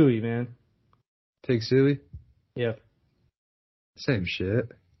Pig Suey, man. Pig Suey? Yeah. Same shit.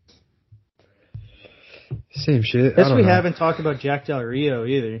 I Guess we haven't talked about Jack Del Rio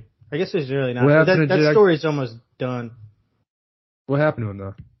either. I guess there's really not. That story's almost done. What happened to him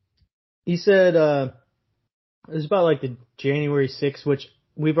though? He said it was about like the January 6th, which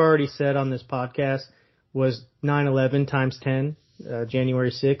we've already said on this podcast was 9/11 times 10.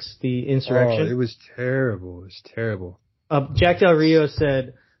 January 6th, the insurrection. Oh, it was terrible. Jack Del Rio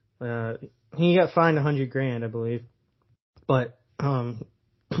said he got fined $100,000, I believe, but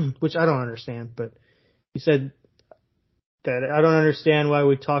which I don't understand. But he said that I don't understand why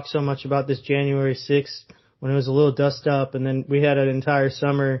we talk so much about this January 6th when it was a little dust up, and then we had an entire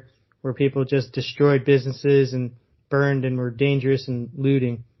summer where people just destroyed businesses and burned and were dangerous and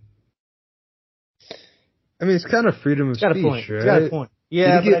looting. I mean, it's kind of freedom of speech, right? He's got a point.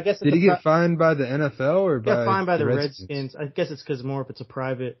 Yeah, but I guess did he get fined by the NFL or by the Redskins? I guess it's because more if it's a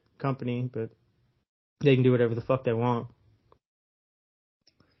private company, but they can do whatever the fuck they want.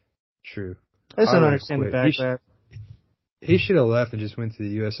 True. I just don't understand the backlash. He should have left and just went to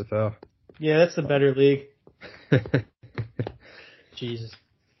the USFL. Yeah, that's the better league. Jesus.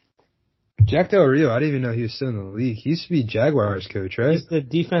 Jack Del Rio, I didn't even know he was still in the league. He used to be Jaguars coach, right? He's the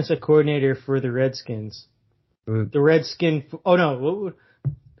defensive coordinator for the Redskins. The Redskin. Oh no, what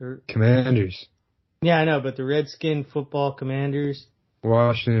would Commanders? Yeah, I know, but the Redskin football Commanders.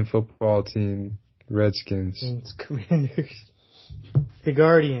 Washington football team, Redskins. It's Commanders. The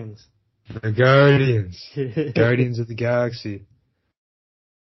Guardians. The Guardians. Guardians of the Galaxy.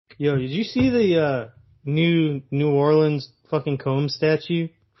 Yo, did you see the new New Orleans fucking Combs statue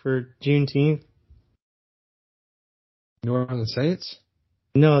for Juneteenth? New Orleans Saints?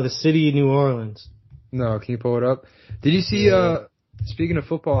 No, the city of New Orleans. No, can you pull it up? Did you see, speaking of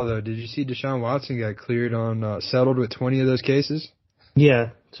football though, did you see Deshaun Watson got cleared on, settled with 20 of those cases? Yeah,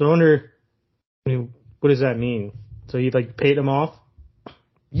 so I wonder, what does that mean? So he paid them off?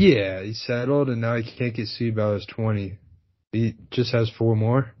 Yeah, he settled and now he can't get sued by those 20. He just has 4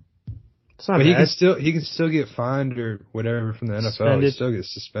 more. It's not but bad. he can still get fined or whatever from the NFL. Suspended. He still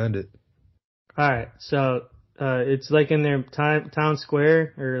gets suspended. Alright, so, it's in their town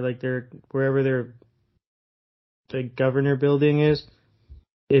square, or wherever their the governor building is.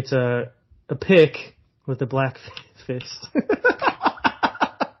 It's a pick with a black fist.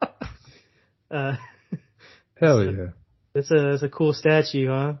 Hell yeah. It's a cool statue,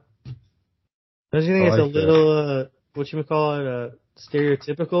 huh? Don't you think it's a little,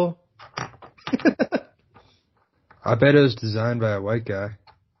 stereotypical? I bet it was designed by a white guy.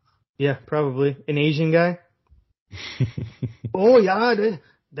 Yeah, probably. An Asian guy? Oh, yeah. Is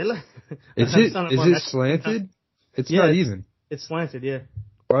it slanted? It's not even. It's slanted, yeah.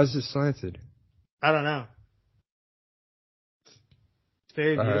 Why is it slanted? I don't know. It's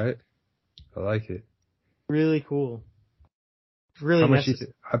very good. Alright. I like it. Really cool. Really How much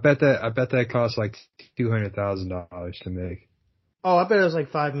I bet that costs $200,000 to make. Oh, I bet it was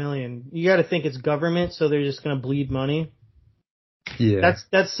 $5 million. You gotta think it's government, so they're just gonna bleed money. Yeah.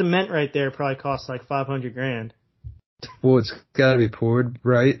 That's cement right there probably costs $500,000. Well, it's gotta be poured,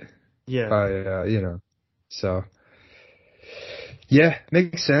 right? Yeah. By, so. Yeah,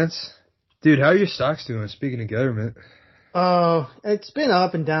 makes sense. Dude, how are your stocks doing, speaking of government? Oh, it's been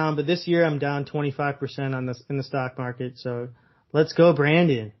up and down, but this year I'm down 25% in the stock market, so let's go,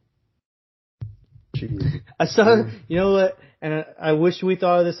 Brandon. Jeez. I saw, you know what, and I wish we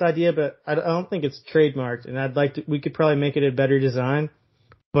thought of this idea, but I don't think it's trademarked, and we could probably make it a better design,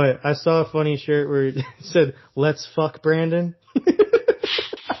 but I saw a funny shirt where it said, "Let's fuck Brandon."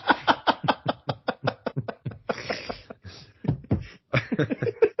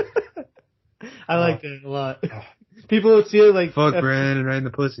 I like that a lot. People would see it fuck Brandon right in the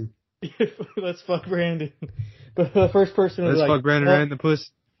pussy. Let's fuck Brandon. But the first person was let's fuck Brandon right in the pussy.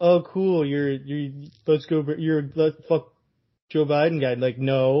 Oh, cool. Let's fuck Joe Biden guy.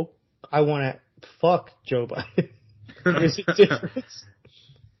 No, I want to fuck Joe Biden. There's a difference.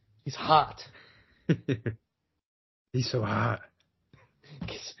 He's hot. He's so hot.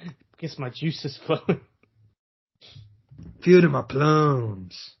 Guess my juices flowing. Feel it in my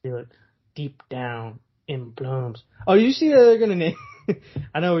plums. Feel it deep down in plums. Oh, you see that they're gonna name?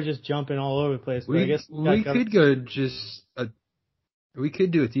 I know we're just jumping all over the place, but I guess we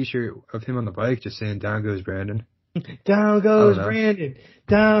could do a T-shirt of him on the bike, just saying "Down goes Brandon." Down goes Brandon.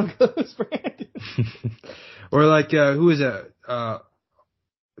 Down goes Brandon. Or who is that?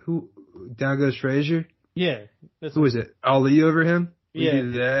 Who Down goes Frazier? Yeah. Who is it? Ali over him? We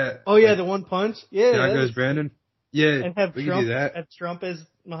do that. Oh yeah, the one punch. Yeah. Down goes Brandon. Yeah. And have we Trump, can do that. have Trump as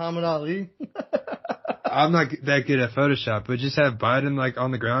Muhammad Ali. I'm not that good at Photoshop, but just have Biden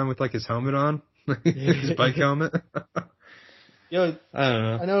on the ground with his helmet on, his bike helmet. Yo, I don't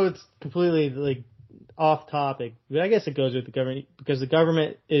know. I know it's completely off topic, but I guess it goes with the government because the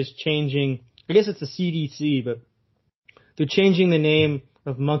government is changing. I guess it's the CDC, but they're changing the name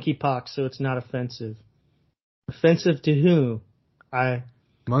of monkeypox so it's not offensive. Offensive to who?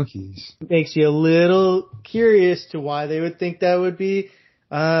 Monkeys. Makes you a little curious to why they would think that would be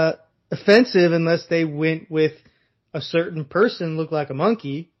offensive unless they went with a certain person look like a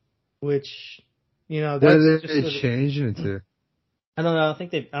monkey, which that's what are they changing it to? I don't know. I don't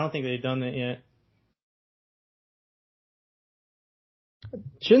think they've done that yet.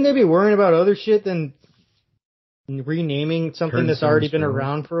 Shouldn't they be worrying about other shit than renaming something that's already been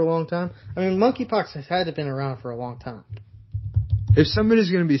around for a long time? I mean, monkeypox has had to been around for a long time. If somebody's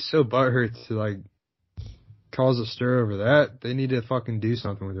gonna be so butthurt to cause a stir over that, they need to fucking do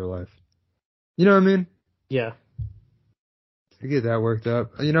something with their life. You know what I mean? Yeah. I get that worked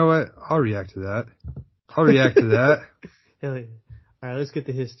up. You know what? I'll react to that. I'll react to that. Hell yeah. All right, let's get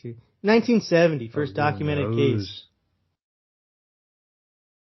the history. 1970, first documented case.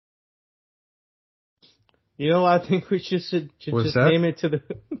 You know, I think we should just name it to the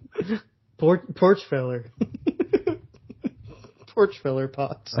porch feller. Porch feller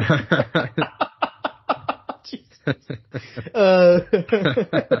pots.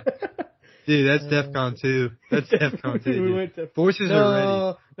 Dude, that's DEFCON 2. That's DEFCON 2. Forces are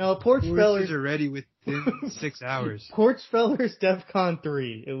ready. No, porch fellers. Forces are ready within 6 hours. Porch fellers DEFCON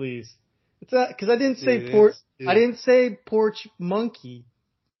 3, at least. It's not, cause I didn't say porch, I didn't say porch monkey.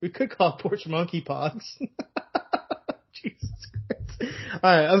 We could call it porch monkey pox. Jesus Christ.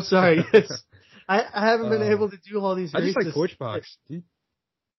 Alright, I'm sorry. I haven't been able to do all these. I just like porch pox.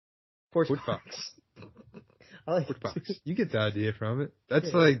 Porch pox. I like porch pox. You get the idea from it.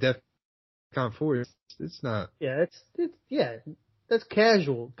 That's like DEFCON 4. It's not. Yeah, that's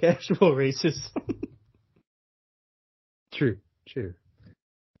casual racism. True.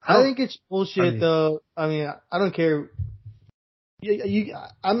 I think it's bullshit though. I mean, I don't care.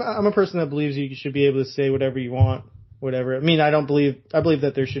 I'm a person that believes you should be able to say whatever you want, whatever. I mean, I believe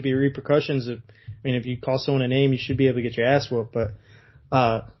that there should be repercussions. If you call someone a name, you should be able to get your ass whooped. But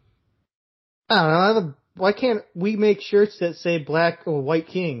I don't know. Why can't we make shirts that say black or white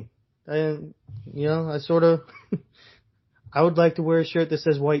king? And I sort of I would like to wear a shirt that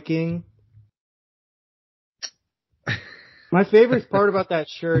says white king. My favorite part about that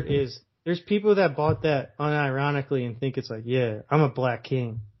shirt is there's people that bought that unironically and think it's like, yeah, I'm a black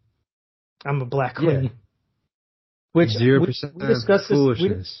king. I'm a black queen. Yeah. Which 0% we discussed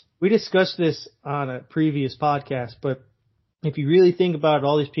foolishness. We discussed this on a previous podcast, but if you really think about it,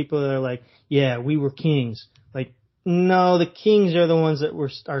 all these people that are like, yeah, we were kings. Like, no, the kings are the ones that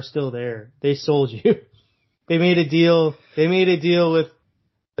are still there. They sold you. They made a deal. They made a deal with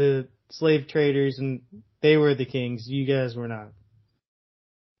the slave traders, and they were the kings. You guys were not.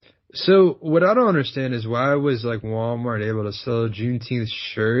 So what I don't understand is why was like Walmart able to sell Juneteenth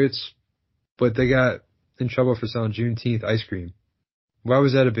shirts, but they got in trouble for selling Juneteenth ice cream. Why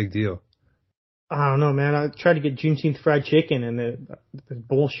was that a big deal? I don't know, man. I tried to get Juneteenth fried chicken, and it's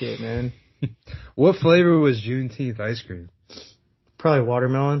bullshit, man. What flavor was Juneteenth ice cream? Probably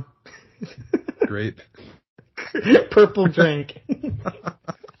watermelon. Grape. Purple drink.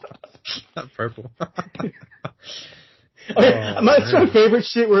 Not purple. That's my favorite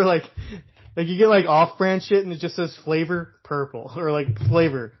shit where like you get like off-brand shit and it just says flavor purple or like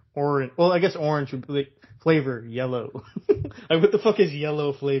flavor orange. Well, I guess orange would be like flavor yellow. Like what the fuck is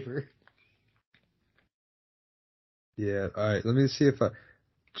yellow flavor? Yeah, alright, let me see if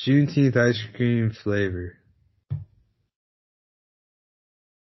Juneteenth ice cream flavor.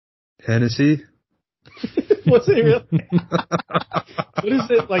 Hennessy? What's it really? What is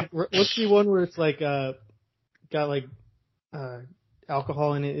it like? What's the one where it's like got like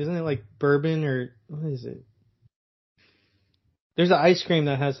alcohol in it? Isn't it like bourbon or what is it? There's an ice cream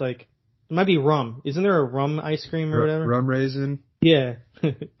that has like it might be rum. Isn't there a rum ice cream or whatever? Rum raisin. Yeah,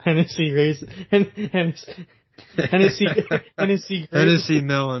 Hennessy raisin. Hennessy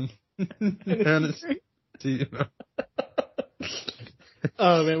melon. Hennessy.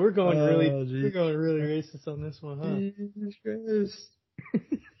 Oh man, we're going really racist on this one, huh? Jesus Christ.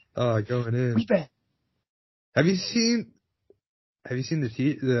 Oh, going in. We bet. Have you seen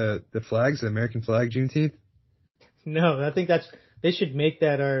the flags, the American flag, Juneteenth? No, I think they should make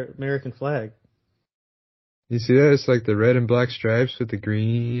that our American flag. You see that? It's like the red and black stripes with the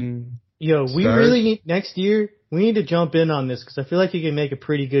green. Yo, stars. We really need next year. We need to jump in on this because I feel like you can make a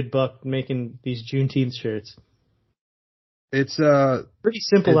pretty good buck making these Juneteenth shirts. It's pretty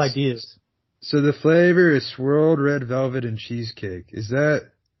simple ideas. So the flavor is swirled red velvet and cheesecake. Is red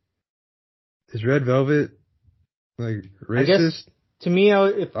velvet like racist? I guess, to me, I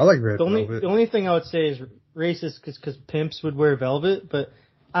like red velvet. The only thing I would say is racist because pimps would wear velvet, but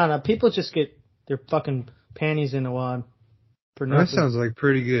I don't know. People just get their fucking panties in a wad for nothing. That sounds like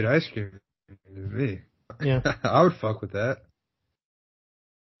pretty good ice cream to me. Yeah, I would fuck with that.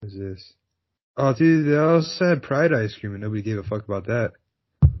 What is this? Oh, dude, they also had Pride ice cream and nobody gave a fuck about that.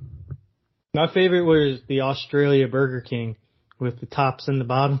 My favorite was the Australia Burger King with the tops and the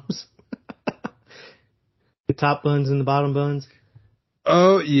bottoms. The top buns and the bottom buns.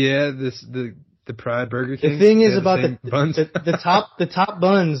 Oh yeah, the Pride Burger King. The thing is about the top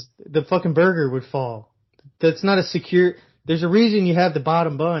buns, the fucking burger would fall. That's not a secure. There's a reason you have the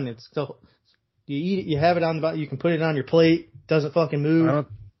bottom bun. It's still you eat it, you have it on the bottom. You can put it on your plate. Doesn't fucking move.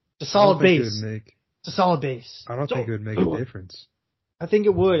 It's a solid base. It's a solid base. I don't think it would make a difference. I think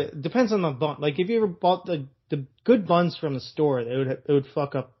it would. It depends on the bun. Like if you ever bought the good buns from the store, it would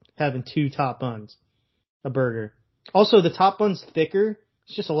fuck up having two top buns. a burger. Also, the top bun's thicker.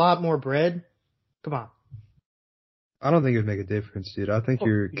 It's just a lot more bread. Come on. I don't think it would make a difference, dude. I think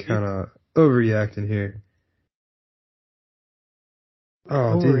you're kind of overreacting here.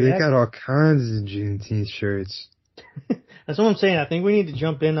 Oh, dude, they got all kinds of Juneteenth shirts. That's what I'm saying. I think we need to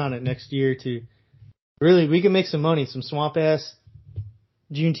jump in on it next year to really, we can make some money, some swamp ass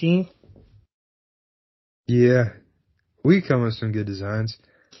Juneteenth. Yeah. We come with some good designs.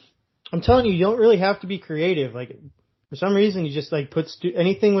 I'm telling you, you don't really have to be creative. Like, for some reason, you just like put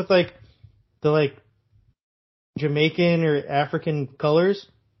anything with like the like Jamaican or African colors.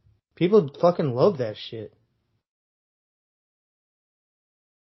 People fucking love that shit.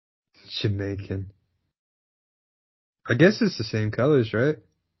 Jamaican. I guess it's the same colors, right?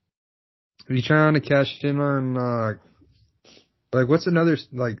 Are you trying to cash in on, like, what's another,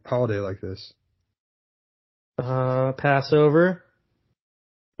 like, holiday like this? Passover.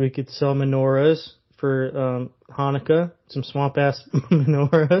 We could sell menorahs for Hanukkah. Some swamp ass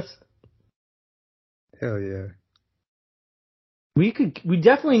menorahs. Hell yeah. We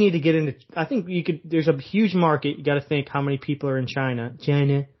definitely need to get into, I think there's a huge market. You gotta think how many people are in China.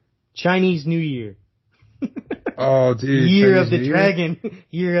 Chinese New Year. Oh, dude. Year of the Dragon.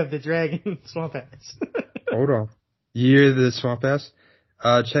 Year of the Dragon. Swamp ass. Hold on. Year of the Swamp ass.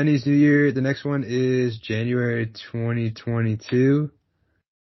 Chinese New Year, the next one is January 2022.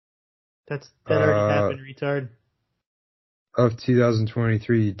 That already happened, retard. Of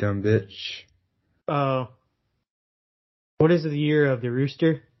 2023, you dumb bitch. Oh. What is the year of the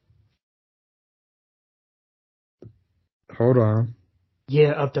rooster? Hold on.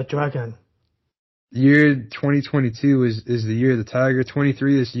 Year of the dragon. Year 2022 is the year of the tiger.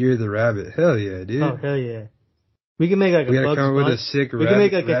 23 is the year of the rabbit. Hell yeah, dude. Oh, hell yeah. We can make like we a Bugs come Bunny. with a sick we can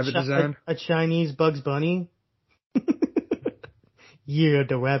make like rabbit design. A Chinese Bugs Bunny. Year of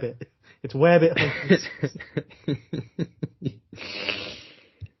the rabbit. It's Wabbit.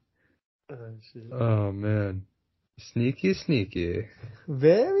 Oh, man. Sneaky, sneaky.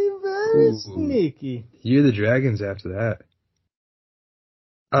 Very, very sneaky. Year of the dragons after that.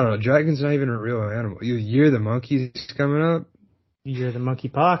 I don't know. Dragon's not even a real animal. Year of the monkeys coming up. Year of the monkey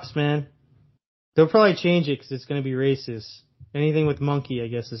pox, man. They'll probably change it because it's going to be racist. Anything with monkey, I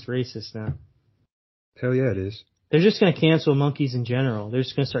guess, is racist now. Hell yeah, it is. They're just going to cancel monkeys in general. They're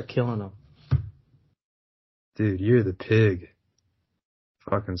just going to start killing them. Dude, you're the pig.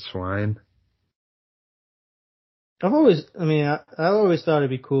 Fucking swine. I always thought it'd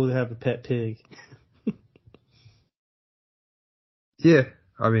be cool to have a pet pig. Yeah,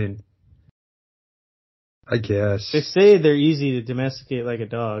 I mean, I guess. They say they're easy to domesticate like a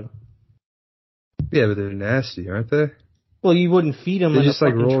dog. Yeah, but they're nasty, aren't they? Well, you wouldn't feed them. They just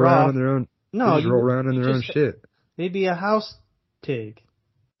like roll around in their own. No, they just roll around in their own shit. They'd be a house pig.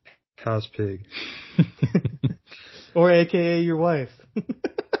 House pig. Or AKA your wife.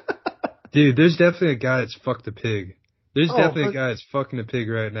 Dude, there's definitely a guy that's fucked a pig. There's definitely a guy that's fucking a pig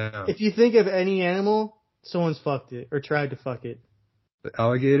right now. If you think of any animal, someone's fucked it or tried to fuck it. The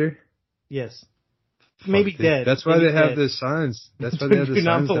alligator? Yes. Maybe dead. That's why they have the signs. That's why they have the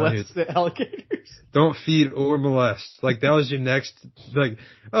signs down here. The alligators. Don't feed or molest. Like, that was your next, like,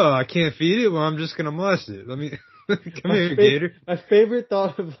 oh, I can't feed it? Well, I'm just gonna molest it. Let me, come here, gator. My favorite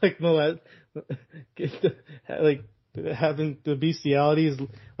thought of, like, like, having the bestiality is,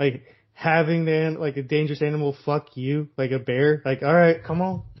 like, having like a dangerous animal fuck you, like a bear. Like, all right, come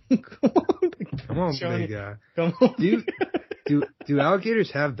on. Come on, big guy. Come on. Do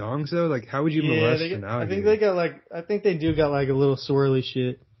alligators have dongs though? Like, how would you molest an alligator? I think they do got like a little swirly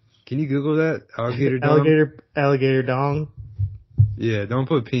shit. Can you Google that? Alligator dong? Alligator dong. Yeah, don't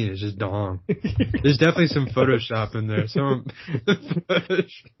put penis, just dong. There's definitely some Photoshop in there.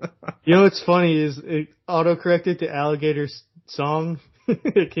 You know what's funny is it auto-corrected to alligator song.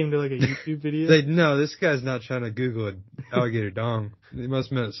 It came to like a YouTube video. No, this guy's not trying to Google an alligator dong. He must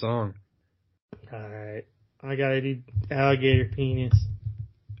have meant a song. Alright. I gotta do alligator penis.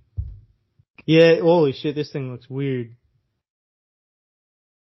 Yeah, holy shit, this thing looks weird.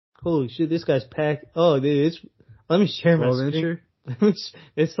 Holy shit, this guy's packed. Oh, dude, let me share my screen.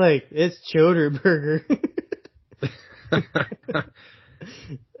 It's Choder Burger.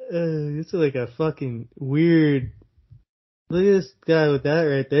 It's like a fucking weird. Look at this guy with that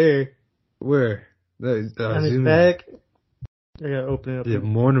right there. Where? On his back. I gotta open it up. Yeah,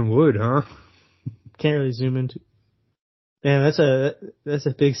 morning wood, huh? Can't really zoom into. Man, that's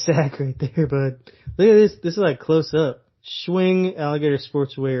a big sack right there, bud. Look at this. This is like close up. Schwing alligator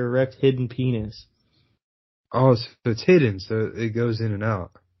sportswear erect hidden penis. Oh, so it's hidden, so it goes in and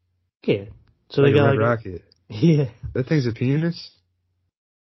out. Yeah. So like they got a red rocket. Yeah. That thing's a penis?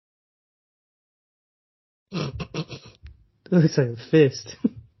 It looks like a fist.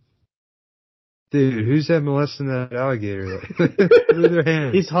 Dude, who's that molesting that alligator? With their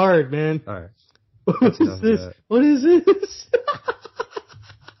hands. He's hard, man. All right. What is this? What is this?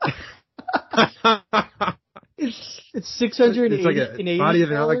 It's $680 It's like a Canadian body of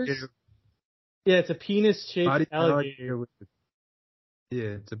an dollars. alligator. Yeah, it's a penis-shaped alligator.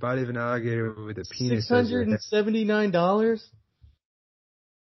 Yeah, it's a body of an alligator with a penis. $679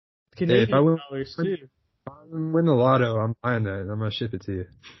 Canadian dollars too. If I win the lotto, I'm buying that. I'm gonna ship it to you.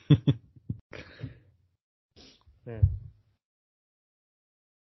 Yeah.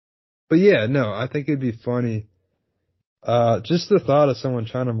 But yeah, no, I think it'd be funny. Just the thought of someone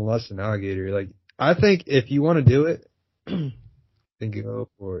trying to molest an alligator. Like, I think if you want to do it, then go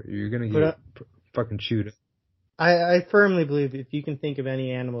for it. You're gonna get fucking chewed. I firmly believe if you can think of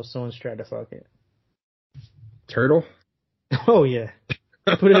any animal, someone's tried to fuck it. Turtle? Oh yeah.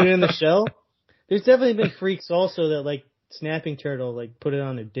 Put it in the shell. There's definitely been freaks also that like snapping turtle, like put it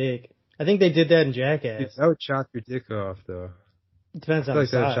on their dick. I think they did that in Jackass. Dude, that would chop your dick off, though. It depends on I the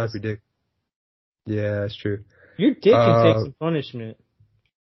feel like that would size. chop your dick. Yeah, that's true. Your dick can take some punishment.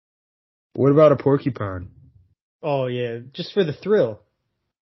 What about a porcupine? Oh yeah, just for the thrill.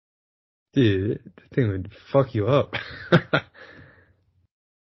 Dude, that thing would fuck you up.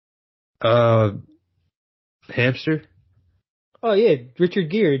 Hamster? Oh yeah, Richard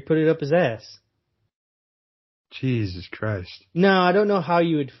Gere put it up his ass. Jesus Christ. No, I don't know how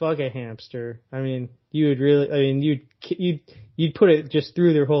you would fuck a hamster. I mean, you'd put it just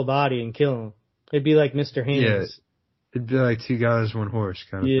through their whole body and kill them. It'd be like Mr. Hands. Yeah, it'd be like two guys, one horse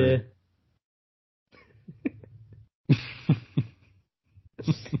kind of thing.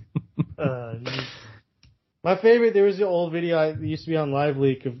 My favorite, there was an old video I used to be on Live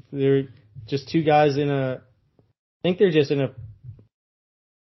Leak of there were just two guys in a, I think they're just in a,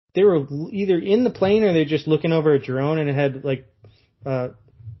 they were either in the plane or they're just looking over a drone and it had like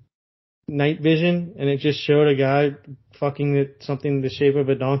night vision and it just showed a guy fucking something the shape of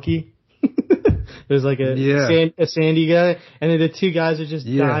a donkey. It was like a sandy guy, and then the two guys are just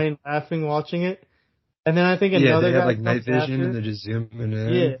dying laughing watching it. And then I think another they guy have like night vision after. and they're just zooming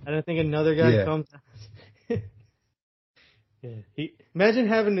in. Yeah, and I think another guy comes. Yeah, imagine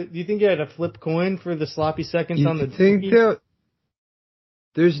having to. Do you think you had to flip coin for the sloppy seconds on the? You think that?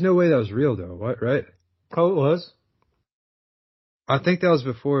 There's no way that was real though. What? Right? Oh, it was. I think that was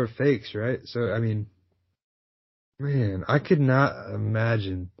before fakes, right? So I mean, man, I could not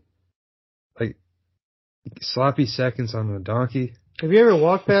imagine like sloppy seconds on a donkey. Have you ever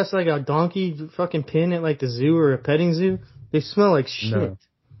walked past like a donkey fucking pin at like the zoo or a petting zoo? They smell like shit. No.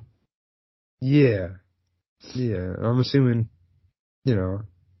 Yeah. Yeah. I'm assuming, the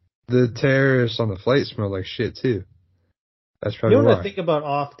terrorists on the flight smell like shit too. That's probably why. What I think about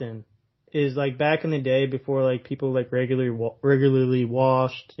often is like back in the day before like people like regularly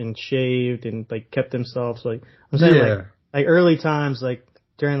washed and shaved and like kept themselves like I'm saying like early times like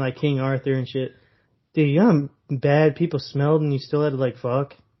during like King Arthur and shit. Dude, you know how bad people smelled and you still had to like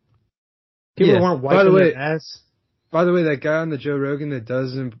fuck? People weren't wiping their ass. By the way, that guy on the Joe Rogan that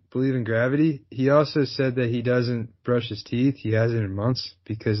doesn't believe in gravity, he also said that he doesn't brush his teeth. He hasn't in months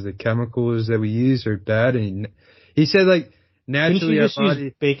because the chemicals that we use are bad. And he said like naturally Didn't you just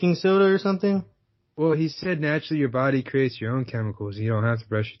use baking soda or something? Well, he said naturally your body creates your own chemicals. You don't have to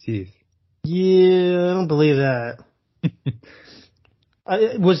brush your teeth. Yeah, I don't believe that.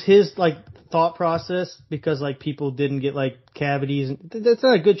 Was his like thought process because like people didn't get like cavities? That's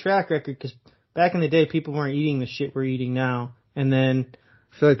not a good track record because back in the day people weren't eating the shit we're eating now. And then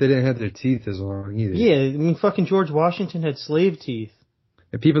I feel like they didn't have their teeth as long either. Yeah, I mean fucking George Washington had slave teeth.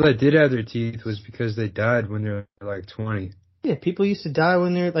 And people that did have their teeth was because they died when they were like 20. Yeah, people used to die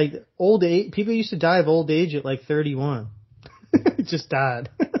when they're like old age. People used to die of old age at like 31. Just died.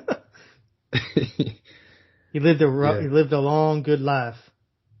 He lived a long, good life.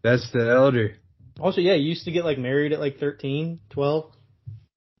 That's the elder. Also, yeah, you used to get like married at like 13, 12.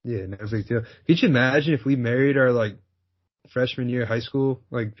 Yeah, no big deal. Could you imagine if we married our like freshman year of high school,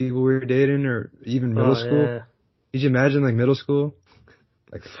 like people we were dating, or even middle school? Yeah. Could you imagine like middle school?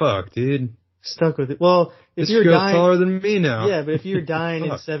 Like fuck, dude. Stuck with it. Well, if you're dying, taller than me now. Yeah, but if you're dying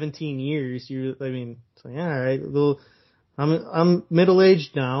in 17 years, it's like, all right, well, I'm middle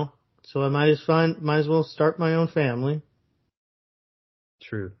aged now, so I might as well start my own family.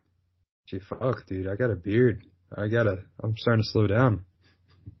 True. Gee, fuck, dude, I got a beard. I'm starting to slow down.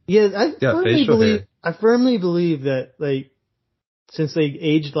 Yeah, I firmly believe that, like, since they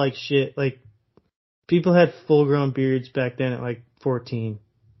aged like shit, like, people had full grown beards back then at like 14.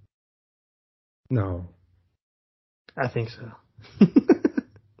 No. I think so.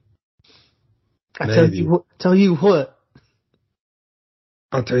 Maybe. Tell you what.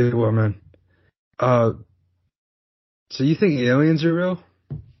 I'll tell you what, man. So you think aliens are real?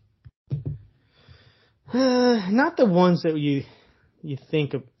 Not the ones that you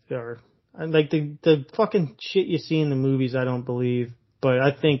think of are. Like the fucking shit you see in the movies, I don't believe. But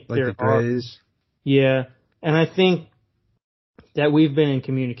I think Like there the Greys? Yeah. And I think that we've been in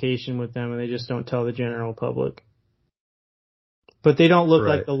communication with them and they just don't tell the general public. But they don't look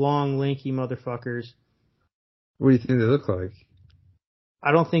like the long, lanky motherfuckers. What do you think they look like?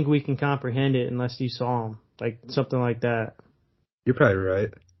 I don't think we can comprehend it unless you saw them. Like, something like that. You're probably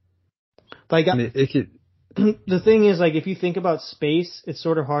right. Like, I mean, it could... The thing is, like, if you think about space, it's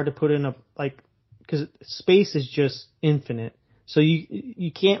sort of hard to put in a, like, because space is just infinite. So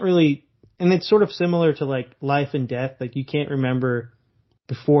you can't really, and it's sort of similar to, like, life and death. Like, you can't remember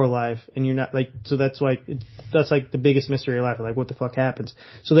before life, and you're not, like, so that's like the biggest mystery of life. Like, what the fuck happens?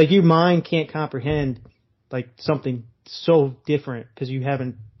 So, like, your mind can't comprehend, like, something so different because you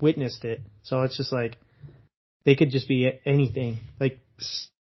haven't witnessed it. So it's just like, they could just be anything. Like,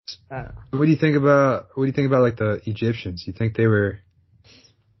 I don't know. What do you think about like the Egyptians? You think they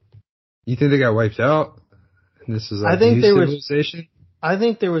got wiped out? And this is like new civilization? I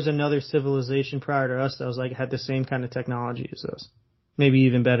think there was another civilization prior to us that was like, had the same kind of technology as us. Maybe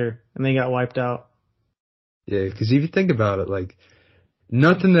even better. And they got wiped out. Yeah, because if you think about it, like,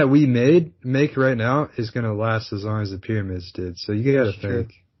 nothing that we make right now is going to last as long as the pyramids did. So you got to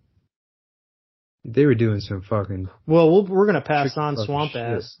think. They were doing some fucking... Well, we're going to pass on swamp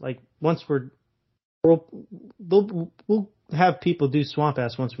ass. Like, once we'll have people do swamp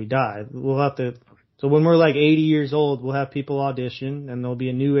ass once we die. We'll have to... So when we're like 80 years old, we'll have people audition, and there'll be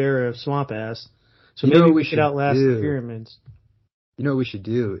a new era of swamp ass. So maybe we should outlast the pyramids. You know what we should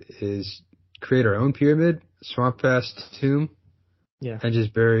do is create our own pyramid, swamp ass tomb, and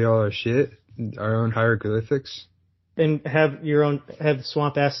just bury all our shit, our own hieroglyphics. And have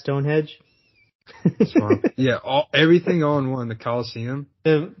swamp ass Stonehenge. Swamp. Yeah, everything all in one. The Coliseum.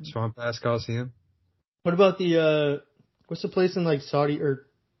 Swamp ass Coliseum. What about what's the place in like Saudi, or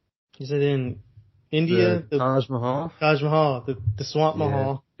is it in India? The Taj Mahal. Taj Mahal. The Swamp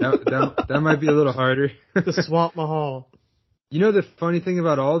Mahal. That might be a little harder. The Swamp Mahal. You know the funny thing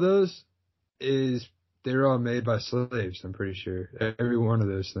about all those is they're all made by slaves, I'm pretty sure. Every one of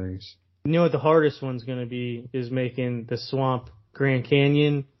those things. You know what the hardest one's going to be is making the Swamp Grand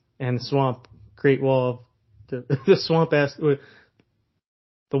Canyon and the Swamp Great Wall of the Swamp Ass,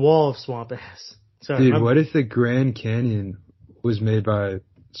 the Wall of Swamp Ass. Sorry, dude, what if the Grand Canyon was made by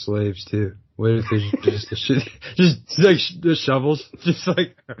slaves too? What if there's just like the shovels? Just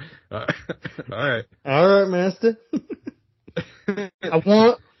like, all right, master. I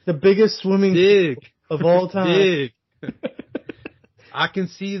want the biggest swimming dig of all time. Dig. I can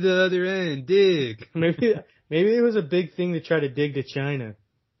see the other end. Dig. Maybe it was a big thing to try to dig to China.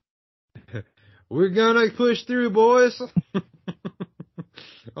 We're gonna push through, boys.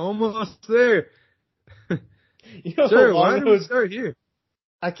 Almost there. You know, sir, why don't we start here?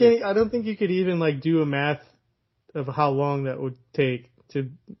 I don't think you could even like do a math of how long that would take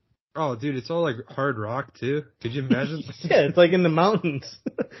to. Oh, dude, it's all like hard rock too. Could you imagine? Yeah, it's like in the mountains.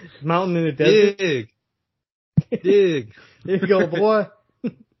 Mountain in the desert. Dig. There you go, boy.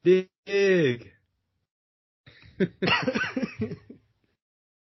 Dig.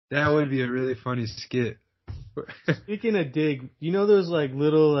 That would be a really funny skit. Speaking of dig, you know those like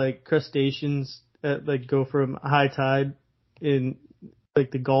little like crustaceans that like go from high tide in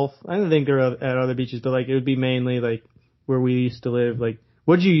like the Gulf? I don't think they're at other beaches, but like it would be mainly like where we used to live. Like,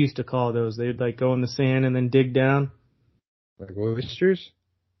 what'd you used to call those? They'd like go in the sand and then dig down. Like oysters?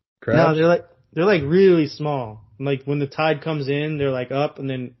 Crabs? No, they're like really small. Like when the tide comes in, they're like up, and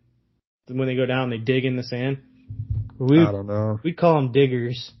then when they go down, they dig in the sand. I don't know. We'd call them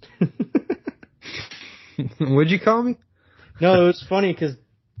diggers. What'd you call me? No, it was funny because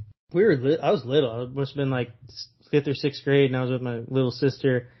I was little. I must have been like 5th or 6th grade, and I was with my little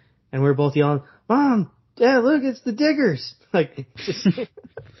sister, and we were both yelling, "Mom, Dad, look, it's the diggers!" Like,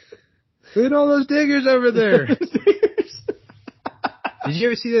 look at all those diggers over there. Did you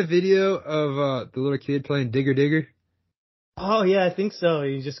ever see that video of the little kid playing Digger Digger? Oh yeah, I think so.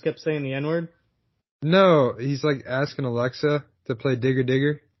 He just kept saying the N-word. No, he's like asking Alexa to play Digger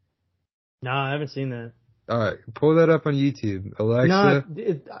Digger. No, I haven't seen that. Alright, pull that up on YouTube. Alexa.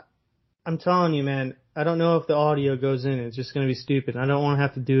 No, I'm telling you, man, I don't know if the audio goes in. It's just going to be stupid. I don't want to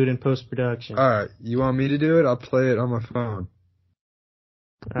have to do it in post-production. Alright, you want me to do it? I'll play it on my phone.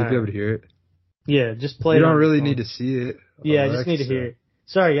 You'll be able to hear it. Yeah, just play it. You don't really need to see it. Yeah, Alexa. I just need to hear it.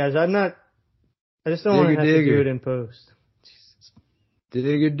 Sorry, guys, I just don't want to have to do it in post.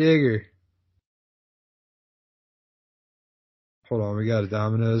 Digger Digger. Hold on, we got a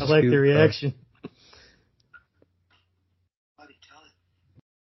Domino's. I like scoop. the reaction.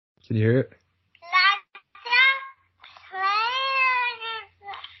 Can you hear it?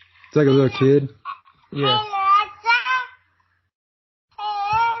 It's like a little kid. Yeah.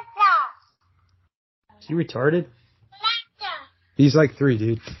 Is he retarded? He's like 3,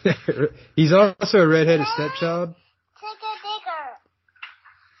 dude. He's also a redheaded stepchild.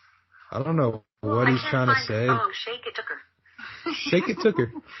 I don't know what he's trying to say. Shake it, took her. Shake it, took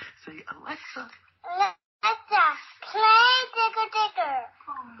her. Say, Alexa. Alexa, play Digger Digger.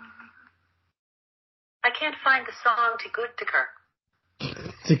 I can't find the song to good to her.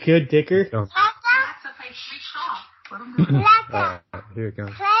 It's a good dicker. Oh. Alexa, play Sweet Song. Let him do it. Alexa, Here it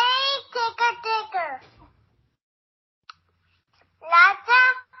comes. play Digger Digger. Alexa,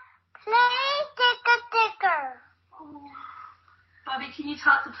 play Digger Digger. Bobby, can you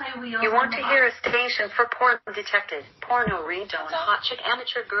talk to play Wheels? You want to hear a station for porn detected. Porno ringtone. Hot chick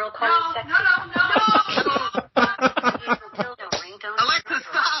amateur girl calling sexy. Alexa,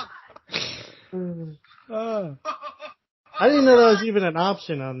 stop! I didn't know that was even an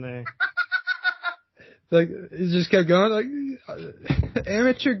option on there. Like, it just kept going, like,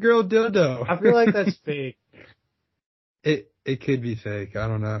 amateur girl dildo. I feel like that's fake. It could be fake. I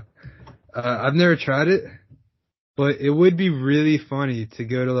don't know. I've never tried it, but it would be really funny to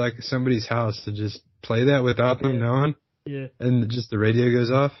go to like somebody's house to just play that without them knowing, Yeah. and just the radio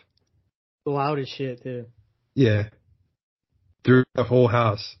goes off. Loud as shit, too. Yeah. Through the whole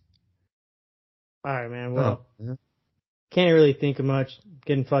house. Alright, man. Well, yeah. can't really think of much.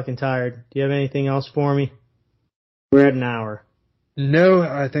 Getting fucking tired. Do you have anything else for me? We're at an hour. No,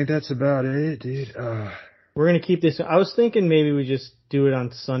 I think that's about it, dude. We're going to keep this. I was thinking maybe we just do it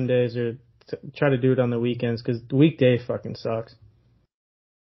on Sundays or try to do it on the weekends because the weekday fucking sucks.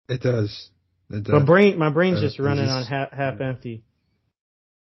 It does. My brain's just running on half empty.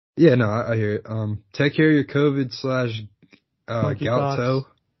 Yeah, no, I hear it. Take care of your COVID / gout toe.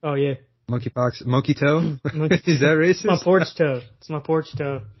 Oh, yeah. Monkeypox. Monkey toe? Is that racist? My porch toe. It's my porch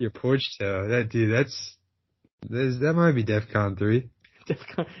toe. Your porch toe. That might be DEFCON 3.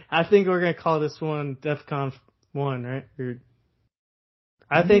 I think we're going to call this one DEFCON 1, right?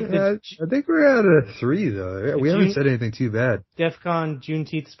 I think we're at a 3, though. We haven't said anything too bad. DEFCON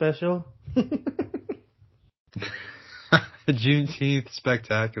Juneteenth special. Juneteenth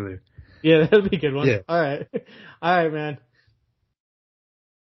spectacular. Yeah, that'd be a good one. Yeah. All right, man.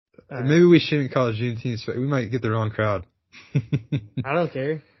 All right. Maybe we shouldn't call it Juneteenth. We might get the wrong crowd. I don't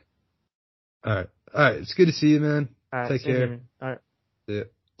care. All right. It's good to see you, man. All right, Take care. All right. See ya.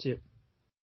 See ya.